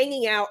someone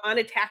hanging out on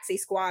a taxi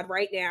squad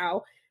right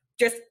now,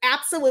 just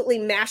absolutely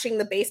mashing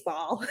the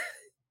baseball.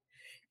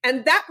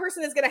 And that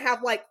person is going to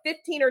have like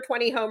 15 or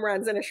 20 home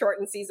runs in a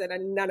shortened season,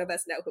 and none of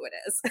us know who it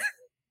is.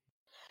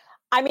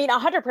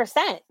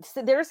 100%.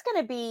 So there's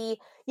going to be,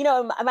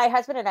 my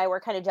husband and I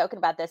were kind of joking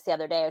about this the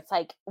other day. It's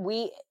like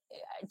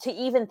to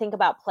even think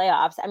about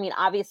playoffs.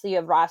 Obviously you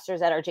have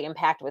rosters that are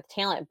jam-packed with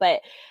talent, but,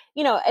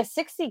 a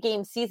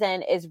 60-game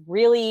season is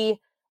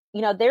really,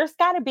 there's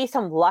got to be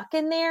some luck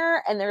in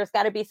there, and there's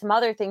got to be some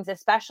other things,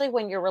 especially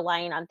when you're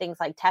relying on things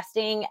like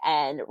testing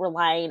and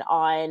relying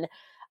on,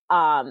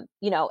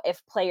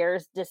 if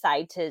players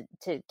decide to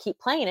keep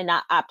playing and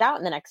not opt out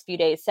in the next few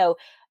days. So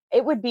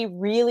it would be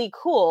really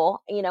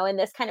cool, and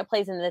this kind of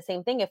plays into the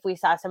same thing, if we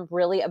saw some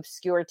really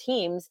obscure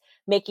teams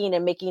making a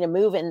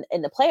move in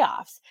the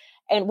playoffs.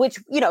 And which,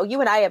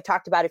 you and I have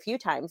talked about a few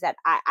times, that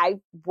I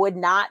would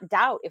not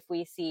doubt if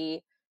we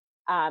see,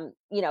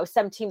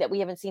 some team that we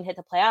haven't seen hit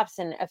the playoffs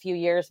in a few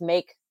years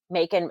make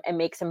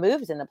some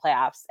moves in the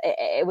playoffs.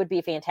 It would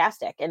be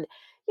fantastic. And,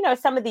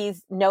 some of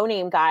these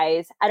no-name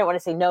guys, I don't want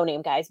to say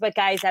no-name guys, but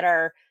guys that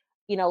are,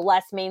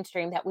 less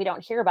mainstream, that we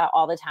don't hear about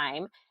all the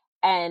time.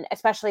 And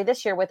especially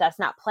this year with us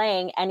not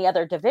playing any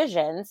other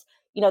divisions,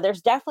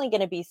 there's definitely going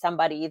to be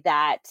somebody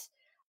that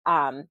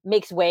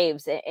makes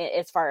waves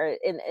as far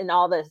in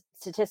all the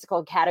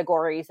statistical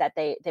categories that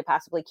they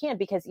possibly can,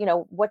 because,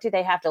 what do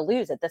they have to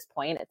lose at this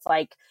point? It's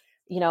like,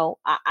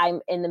 I'm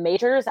in the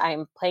majors,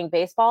 I'm playing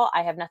baseball,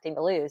 I have nothing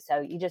to lose.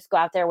 So you just go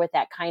out there with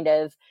that kind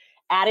of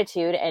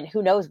attitude, and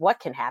who knows what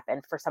can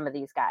happen for some of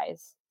these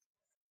guys.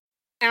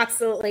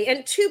 Absolutely.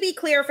 And to be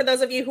clear, for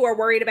those of you who are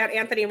worried about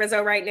Anthony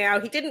Rizzo right now,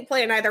 he didn't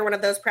play in either one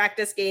of those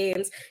practice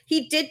games.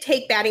 He did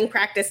take batting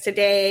practice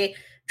today.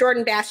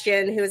 Jordan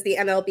Bastian, who is the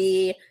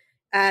MLB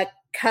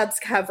Cubs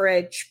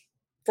coverage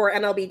for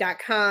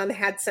MLB.com,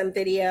 had some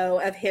video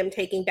of him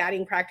taking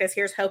batting practice.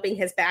 Here's hoping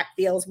his back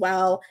feels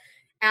well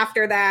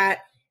after that.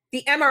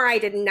 The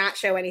MRI did not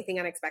show anything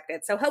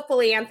unexpected. So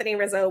hopefully Anthony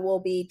Rizzo will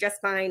be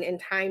just fine in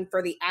time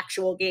for the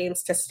actual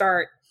games to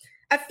start.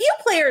 A few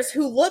players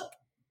who look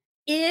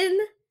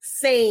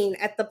insane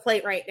at the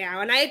plate right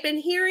now, and I had been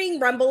hearing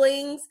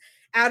rumblings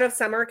out of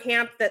summer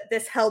camp that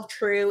this held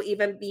true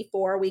even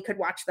before we could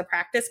watch the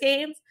practice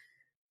games.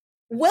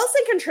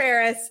 Willson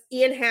Contreras,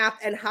 Ian Happ,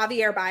 and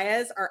Javier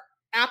Baez are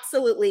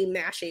absolutely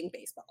mashing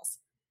baseballs.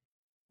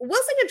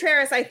 Willson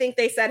Contreras, I think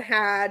they said,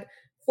 had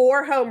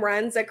 4 home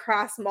runs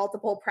across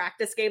multiple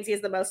practice games. He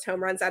has the most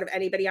home runs out of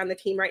anybody on the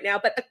team right now,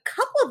 but a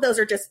couple of those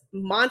are just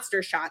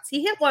monster shots.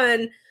 He hit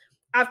one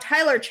of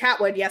Tyler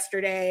Chatwood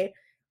yesterday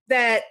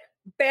that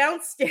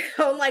bounced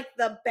down like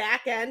the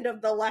back end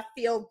of the left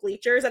field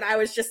bleachers, and I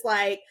was just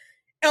like,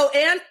 oh,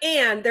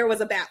 and there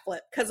was a bat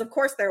flip, because of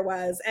course there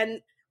was.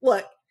 And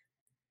look,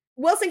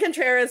 Willson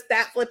Contreras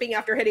bat flipping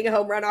after hitting a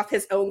home run off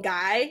his own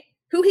guy,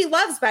 who he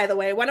loves, by the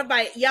way.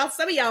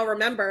 Some of y'all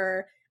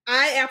remember,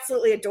 I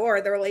absolutely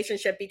adore the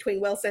relationship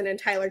between Willson and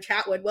Tyler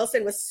Chatwood.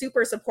 Willson was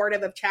super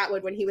supportive of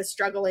Chatwood when he was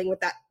struggling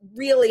with that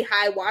really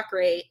high walk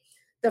rate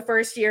the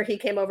first year he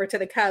came over to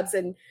the Cubs.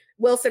 And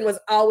Willson was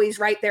always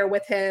right there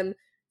with him,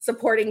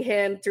 supporting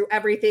him through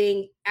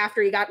everything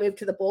after he got moved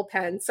to the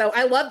bullpen. So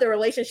I love the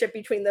relationship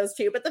between those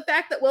two. But the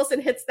fact that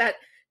Willson hits that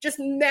just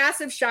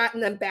massive shot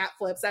and then bat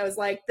flips, I was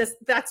like,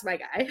 that's my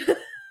guy.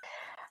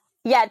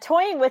 Yeah,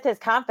 toying with his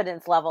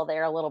confidence level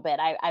there a little bit,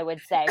 I would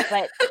say.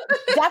 But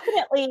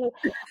definitely,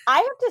 I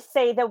have to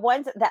say the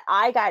ones that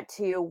I got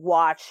to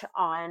watch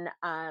on,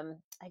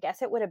 I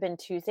guess it would have been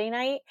Tuesday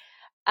night,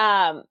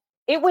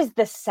 it was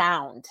the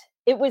sound.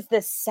 It was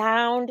the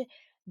sound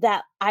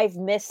that I've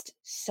missed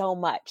so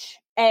much.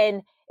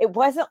 And it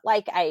wasn't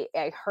like I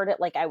heard it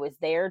like I was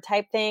there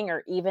type thing,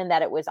 or even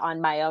that it was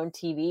on my own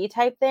TV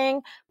type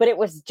thing, but it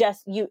was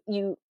just,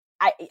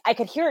 I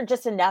could hear it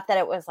just enough that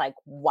it was like,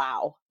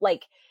 wow,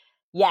 like,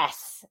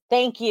 yes,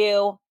 thank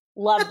you.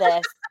 Love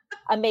this.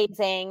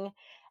 Amazing.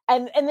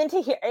 And then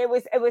to hear, it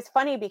was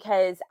funny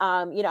because,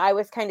 I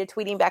was kind of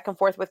tweeting back and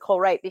forth with Cole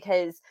Wright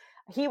because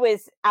he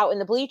was out in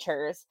the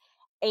bleachers.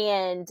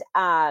 And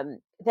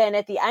then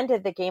at the end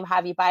of the game,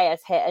 Javi Baez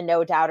hit a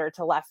no-doubter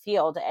to left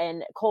field,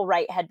 and Cole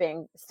Wright had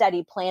been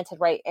steady planted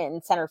right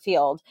in center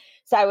field.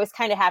 So I was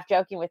kind of half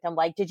joking with him,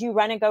 like, did you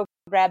run and go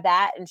grab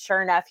that? And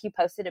sure enough, he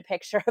posted a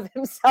picture of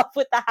himself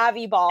with the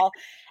Javi ball.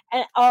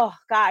 And oh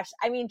gosh,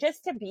 I mean,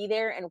 just to be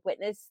there and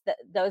witness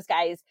those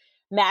guys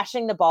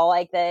mashing the ball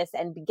like this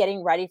and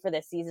getting ready for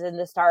the season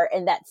to start,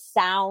 and that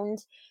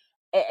sound,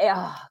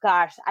 oh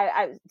gosh,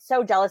 I'm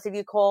so jealous of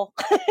you, Cole.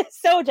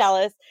 So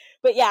jealous.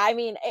 But yeah, I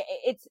mean,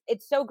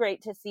 it's so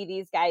great to see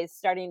these guys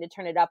starting to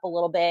turn it up a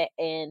little bit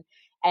and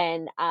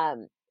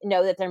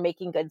know that they're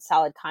making good,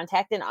 solid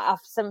contact and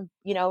off some,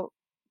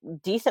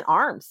 decent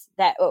arms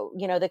that,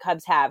 the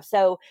Cubs have.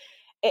 So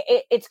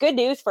it's good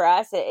news for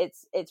us.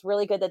 It's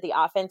really good that the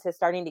offense is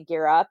starting to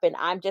gear up, and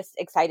I'm just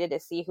excited to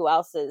see who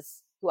else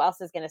is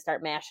going to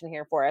start mashing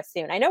here for us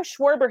soon. I know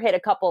Schwarber hit a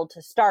couple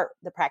to start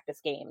the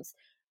practice games,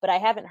 but I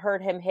haven't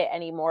heard him hit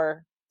any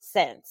more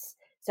since.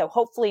 So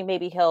hopefully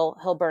maybe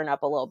he'll burn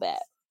up a little bit.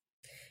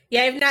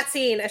 Yeah, I've not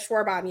seen a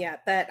Schwarbomb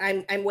yet, but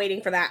I'm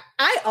waiting for that.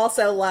 I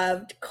also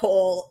loved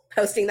Cole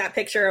posting that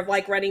picture of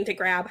like running to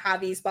grab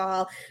Javi's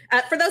ball.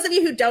 For those of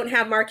you who don't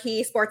have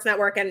Marquee Sports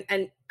Network,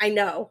 and I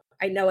know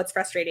it's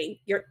frustrating.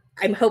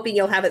 I'm hoping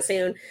you'll have it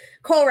soon.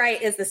 Cole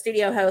Wright is the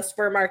studio host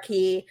for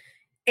Marquee,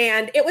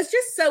 and it was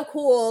just so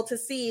cool to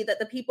see that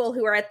the people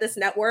who are at this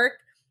network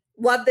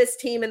love this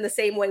team in the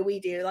same way we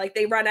do. Like,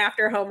 they run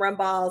after home run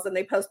balls and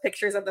they post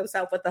pictures of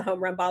themselves with the home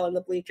run ball in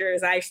the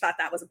bleachers. I just thought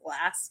that was a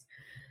blast.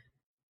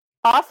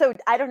 Also,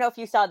 I don't know if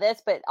you saw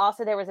this, but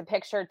also there was a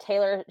picture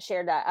Taylor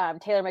shared.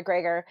 Taylor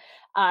McGregor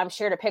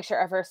shared a picture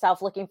of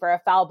herself looking for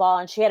a foul ball,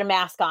 and she had a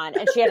mask on,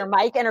 and she had her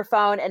mic and her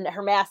phone and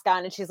her mask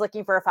on, and she's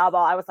looking for a foul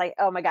ball. I was like,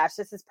 oh my gosh,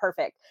 this is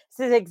perfect.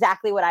 This is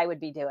exactly what I would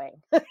be doing.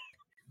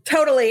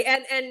 Totally.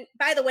 And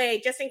by the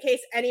way, just in case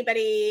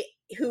anybody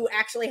who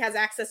actually has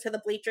access to the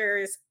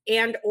bleachers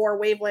and or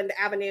Waveland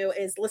Avenue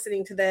is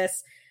listening to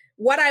this,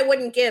 what I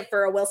wouldn't give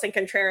for a Willson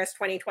Contreras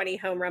 2020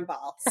 home run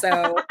ball.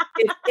 So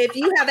if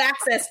you have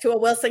access to a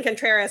Willson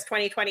Contreras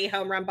 2020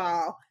 home run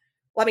ball,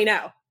 let me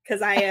know,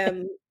 because I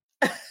am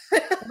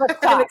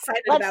I'm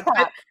excited about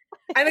that.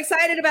 I'm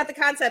excited about the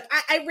concept.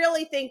 I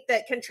really think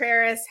that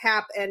Contreras,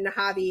 Happ, and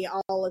Javi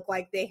all look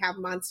like they have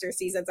monster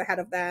seasons ahead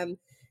of them.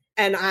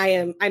 And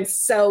I'm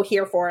so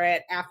here for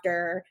it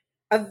after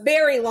a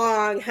very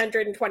long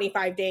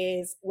 125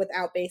 days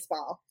without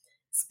baseball.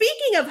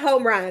 Speaking of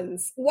home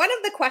runs, one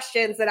of the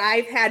questions that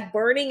I've had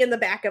burning in the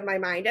back of my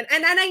mind, and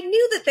I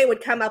knew that they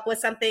would come up with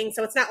something,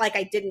 so it's not like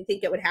I didn't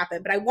think it would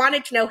happen, but I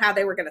wanted to know how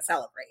they were going to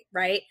celebrate,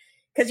 right?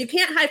 Because you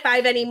can't high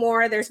five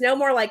anymore. There's no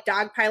more like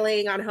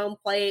dogpiling on home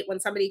plate when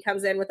somebody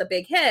comes in with a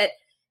big hit.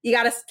 You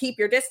got to keep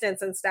your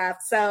distance and stuff.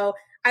 So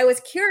I was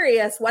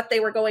curious what they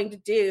were going to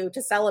do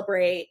to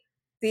celebrate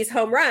these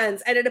home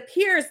runs. And it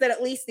appears that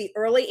at least the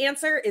early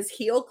answer is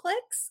heel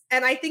clicks.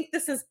 And I think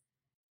this is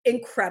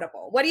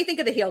incredible. What do you think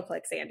of the heel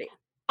clicks, Andy?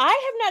 I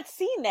have not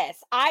seen this.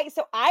 I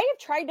have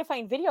tried to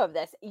find video of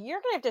this. You're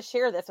going to have to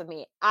share this with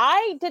me.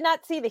 I did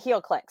not see the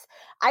heel clicks.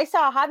 I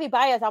saw Javi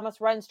Baez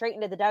almost run straight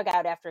into the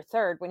dugout after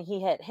third when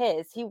he hit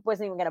his. He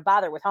wasn't even going to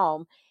bother with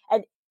home,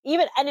 and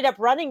even ended up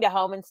running to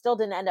home and still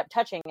didn't end up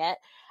touching it.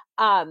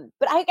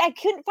 But I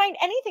couldn't find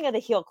anything of the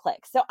heel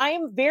click. So I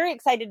am very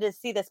excited to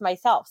see this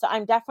myself. So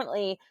I'm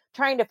definitely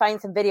trying to find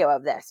some video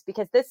of this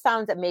because this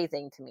sounds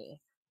amazing to me.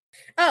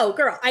 Oh,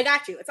 girl, I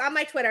got you. It's on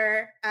my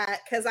Twitter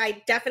because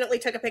I definitely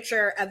took a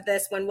picture of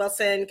this when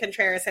Wilson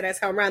Contreras hit his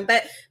home run.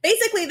 But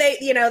basically, they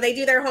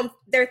do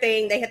their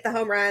thing. They hit the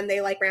home run. They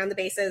like round the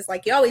bases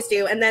like you always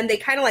do, and then they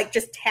kind of like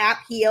just tap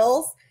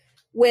heels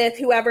with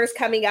whoever's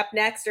coming up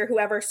next or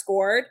whoever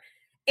scored.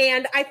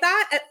 And I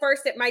thought at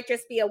first it might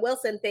just be a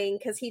Wilson thing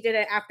because he did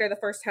it after the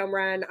first home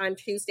run on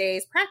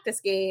Tuesday's practice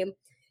game.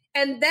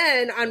 And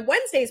then on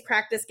Wednesday's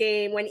practice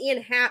game, when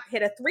Ian Happ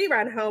hit a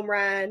 3-run home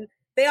run,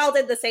 they all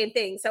did the same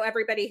thing. So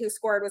everybody who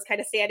scored was kind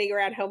of standing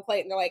around home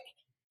plate and they're like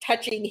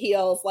touching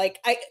heels. Like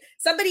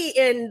somebody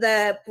in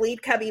the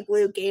Bleed Cubby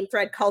Blue game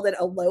thread called it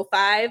a low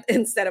five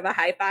instead of a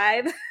high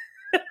five.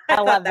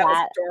 I love that.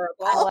 Was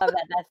adorable. I love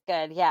that.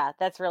 That's good. Yeah,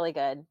 that's really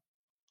good.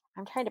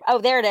 I'm trying to. Oh,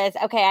 there it is.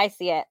 Okay, I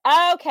see it.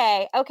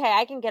 Okay,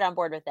 I can get on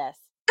board with this.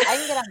 I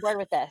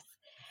like this.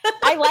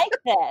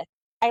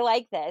 I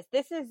like this.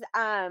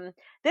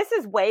 This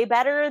is way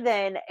better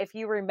than if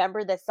you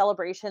remember the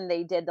celebration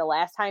they did the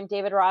last time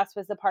David Ross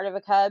was a part of a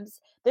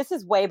Cubs. This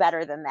is way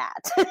better than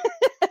that.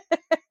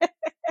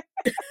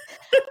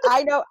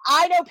 I know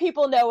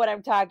people know what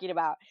I'm talking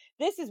about.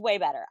 This is way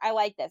better. I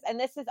like this. And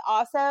this is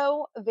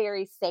also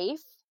very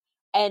safe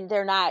and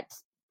they're not,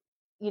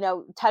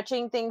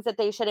 touching things that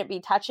they shouldn't be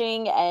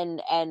touching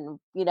and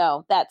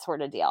that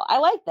sort of deal. I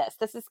like this.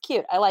 This is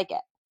cute. I like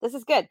it. This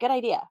is good. Good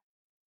idea.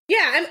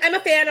 Yeah, I'm a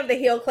fan of the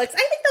heel clicks. I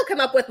think they'll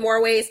come up with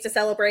more ways to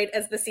celebrate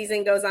as the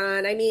season goes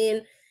on. I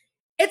mean,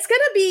 it's going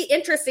to be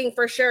interesting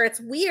for sure. It's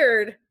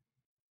weird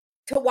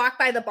to walk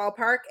by the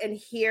ballpark and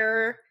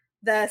hear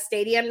the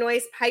stadium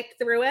noise piped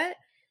through it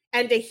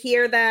and to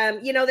hear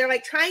them, they're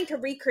like trying to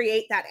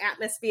recreate that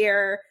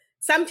atmosphere.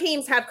 Some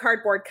teams have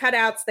cardboard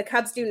cutouts. The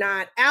Cubs do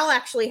not. Al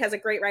actually has a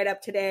great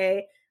write-up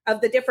today of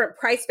the different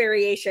price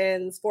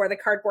variations for the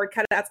cardboard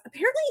cutouts.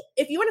 Apparently,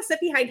 if you want to sit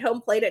behind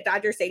home plate at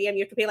Dodger Stadium,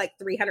 you have to pay like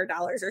 $300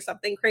 or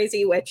something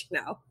crazy, which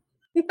no,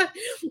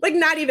 like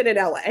not even in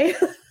LA.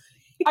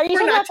 Are you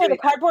talking about for the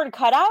cardboard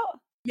cutout?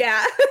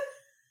 Yeah.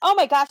 Oh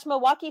my gosh,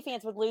 Milwaukee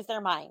fans would lose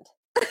their mind.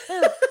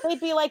 They'd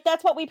be like,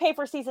 that's what we pay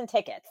for season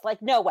tickets.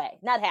 Like, no way,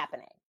 not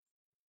happening.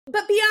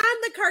 But beyond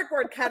the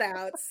cardboard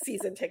cutouts,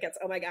 season tickets.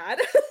 Oh my God.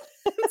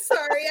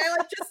 Sorry.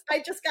 I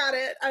just got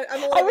it.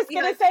 I was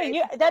going to say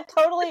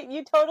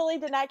you totally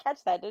did not catch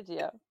that, did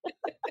you?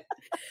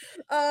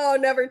 Oh,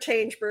 never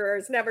change,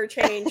 Brewers. Never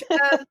change.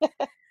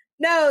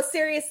 No,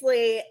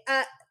 seriously.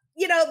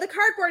 The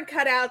cardboard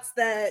cutouts,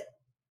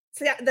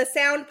 the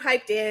sound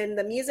piped in,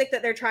 the music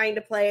that they're trying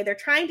to play, they're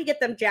trying to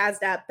get them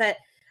jazzed up. But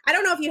I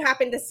don't know if you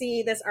happen to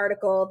see this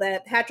article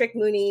that Patrick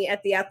Mooney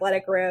at The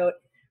Athletic wrote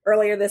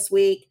earlier this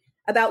week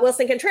about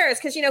Wilson Contreras,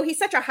 because, he's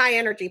such a high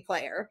energy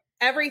player.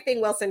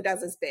 Everything Wilson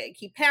does is big.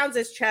 He pounds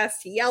his chest.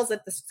 He yells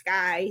at the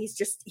sky.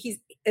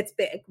 It's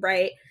big,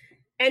 right?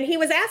 And he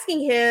was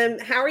asking him,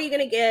 how are you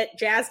going to get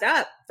jazzed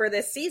up for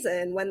this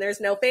season when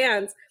there's no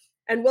fans?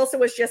 And Wilson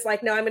was just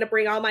like, no, I'm going to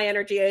bring all my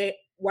energy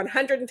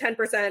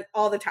 110%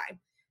 all the time.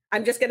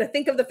 I'm just going to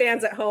think of the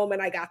fans at home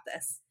and I got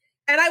this.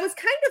 And I was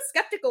kind of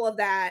skeptical of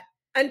that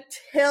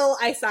until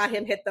I saw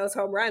him hit those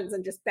home runs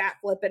and just bat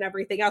flip and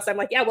everything else. I'm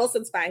like, yeah,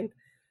 Wilson's fine.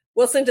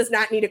 Wilson does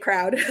not need a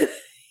crowd.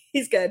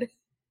 He's good.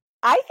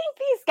 I think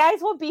these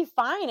guys will be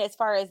fine as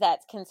far as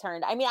that's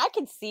concerned. I mean, I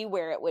could see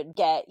where it would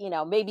get,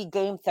 maybe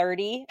game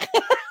 30.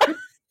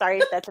 Sorry,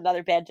 that's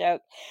another bad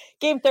joke.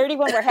 Game 30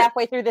 when we're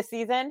halfway through the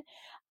season.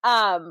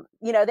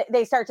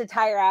 They start to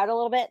tire out a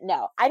little bit.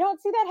 No, I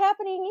don't see that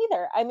happening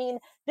either. I mean,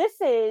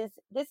 this is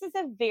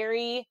a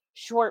very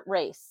short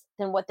race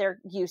than what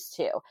they're used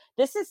to.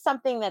 This is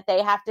something that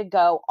they have to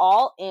go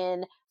all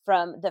in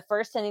from the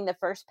first inning, the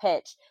first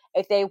pitch,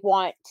 if they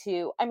want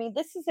to. I mean,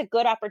 this is a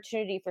good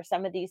opportunity for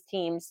some of these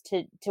teams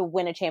to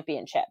win a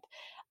championship.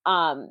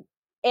 And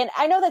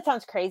I know that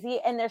sounds crazy,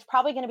 and there's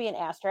probably going to be an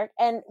asterisk,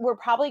 and we're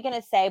probably going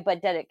to say,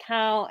 but did it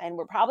count? And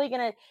we're probably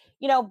going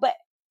to, but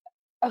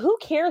who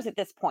cares at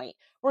this point?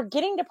 We're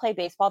getting to play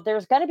baseball.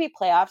 There's going to be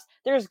playoffs.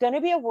 There's going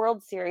to be a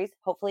World Series,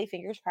 hopefully,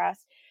 fingers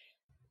crossed.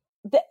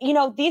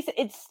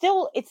 It's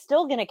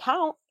still going to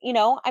count.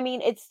 I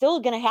mean, it's still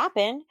going to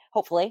happen,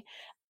 hopefully.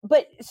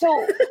 But so,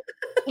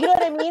 you know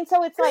what I mean?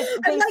 So it's like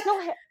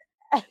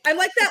I'm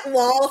like that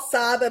lol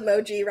sob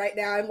emoji right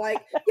now. I'm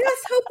like, yes,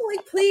 hopefully,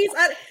 please.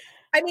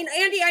 I mean,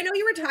 Andy, I know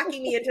you were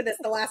talking me into this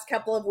the last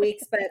couple of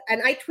weeks,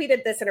 and I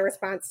tweeted this in a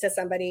response to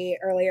somebody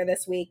earlier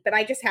this week, but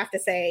I just have to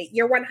say,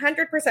 you're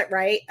 100%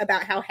 right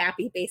about how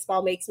happy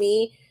baseball makes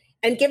me.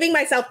 And giving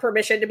myself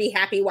permission to be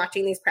happy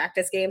watching these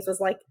practice games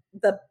was like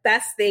the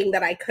best thing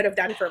that I could have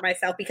done for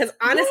myself. Because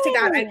honest to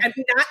God, I'm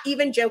not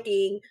even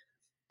joking.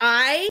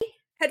 I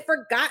had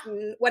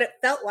forgotten what it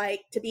felt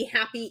like to be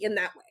happy in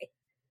that way.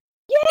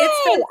 Yay!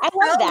 It's been I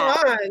love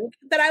that. long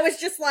that I was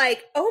just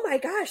like, oh my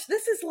gosh,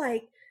 this is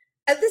like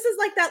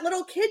that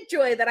little kid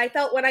joy that I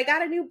felt when I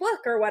got a new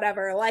book or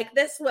whatever. Like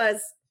this was,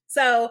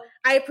 so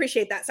I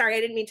appreciate that. Sorry, I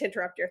didn't mean to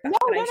interrupt your thought.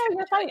 No,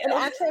 you're fine. And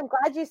actually, I'm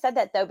glad you said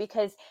that though,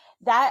 because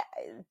that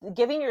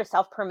giving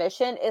yourself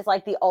permission is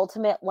like the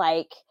ultimate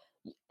like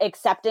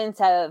acceptance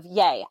of,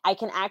 yay, I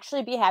can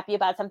actually be happy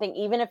about something,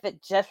 even if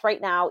it just right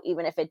now,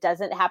 even if it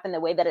doesn't happen the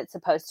way that it's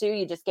supposed to,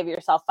 you just give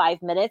yourself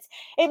 5 minutes.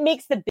 It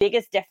makes the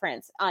biggest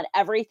difference on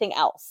everything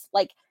else.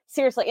 Like,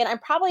 seriously. And I'm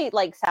probably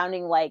like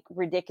sounding like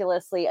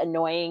ridiculously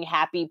annoying,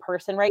 happy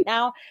person right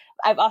now.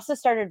 I've also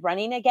started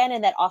running again,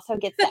 and that also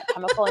gets that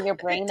chemical in your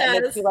brain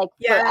that makes you like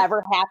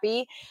forever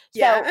happy. So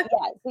yeah,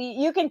 so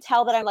you can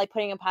tell that I'm like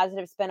putting a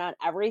positive spin on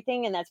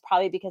everything, and that's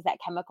probably because that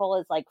chemical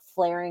is like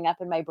flaring up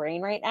in my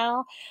brain right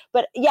now.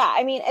 But yeah,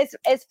 I mean,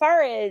 as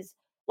far as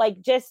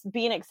like just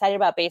being excited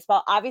about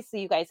baseball, obviously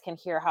you guys can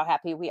hear how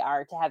happy we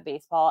are to have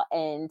baseball,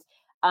 and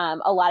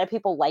a lot of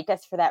people like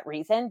us for that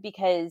reason,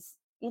 because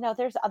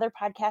there's other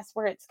podcasts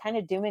where it's kind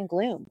of doom and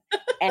gloom,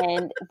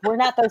 and we're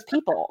not those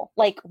people.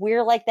 Like,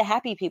 we're like the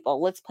happy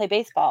people. Let's play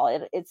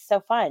baseball. It's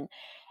so fun.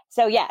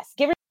 So yes,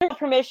 give yourself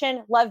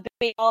permission. Love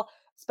baseball,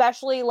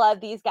 especially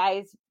love these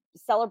guys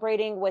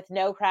celebrating with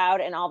no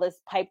crowd and all this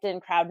piped in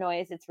crowd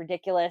noise. It's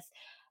ridiculous.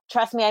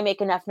 Trust me, I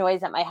make enough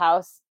noise at my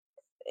house.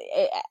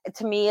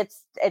 To me,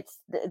 it's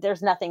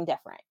there's nothing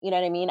different. You know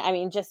what I mean? I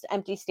mean, just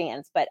empty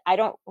stands. But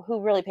who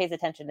really pays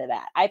attention to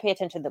that? I pay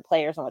attention to the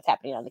players and what's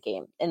happening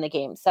in the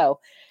game. So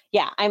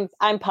yeah,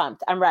 I'm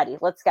pumped. I'm ready.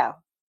 Let's go.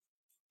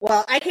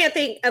 Well, I can't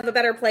think of a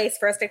better place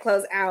for us to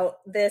close out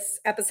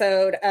this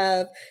episode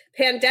of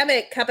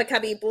Pandemic Cup of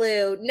Cubby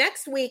Blue.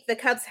 Next week, the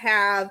Cubs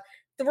have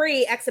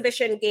 3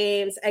 exhibition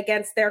games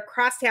against their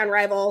crosstown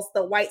rivals,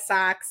 the White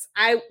Sox.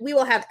 We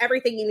will have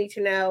everything you need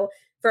to know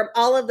from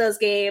all of those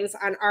games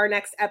on our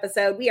next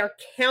episode. We are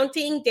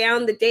counting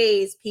down the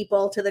days,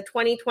 people, to the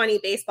 2020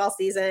 baseball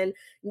season.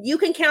 You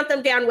can count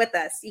them down with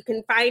us. You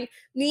can find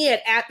me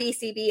at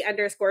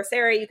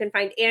 @BCB_Sarah. You can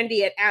find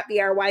Andy at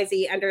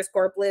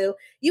 @BRYZ_Blue.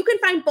 You can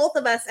find both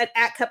of us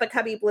at Cup of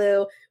Cubby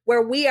Blue,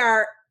 where we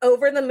are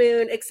over the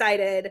moon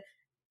excited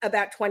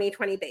about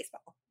 2020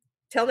 baseball.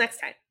 Till next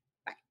time.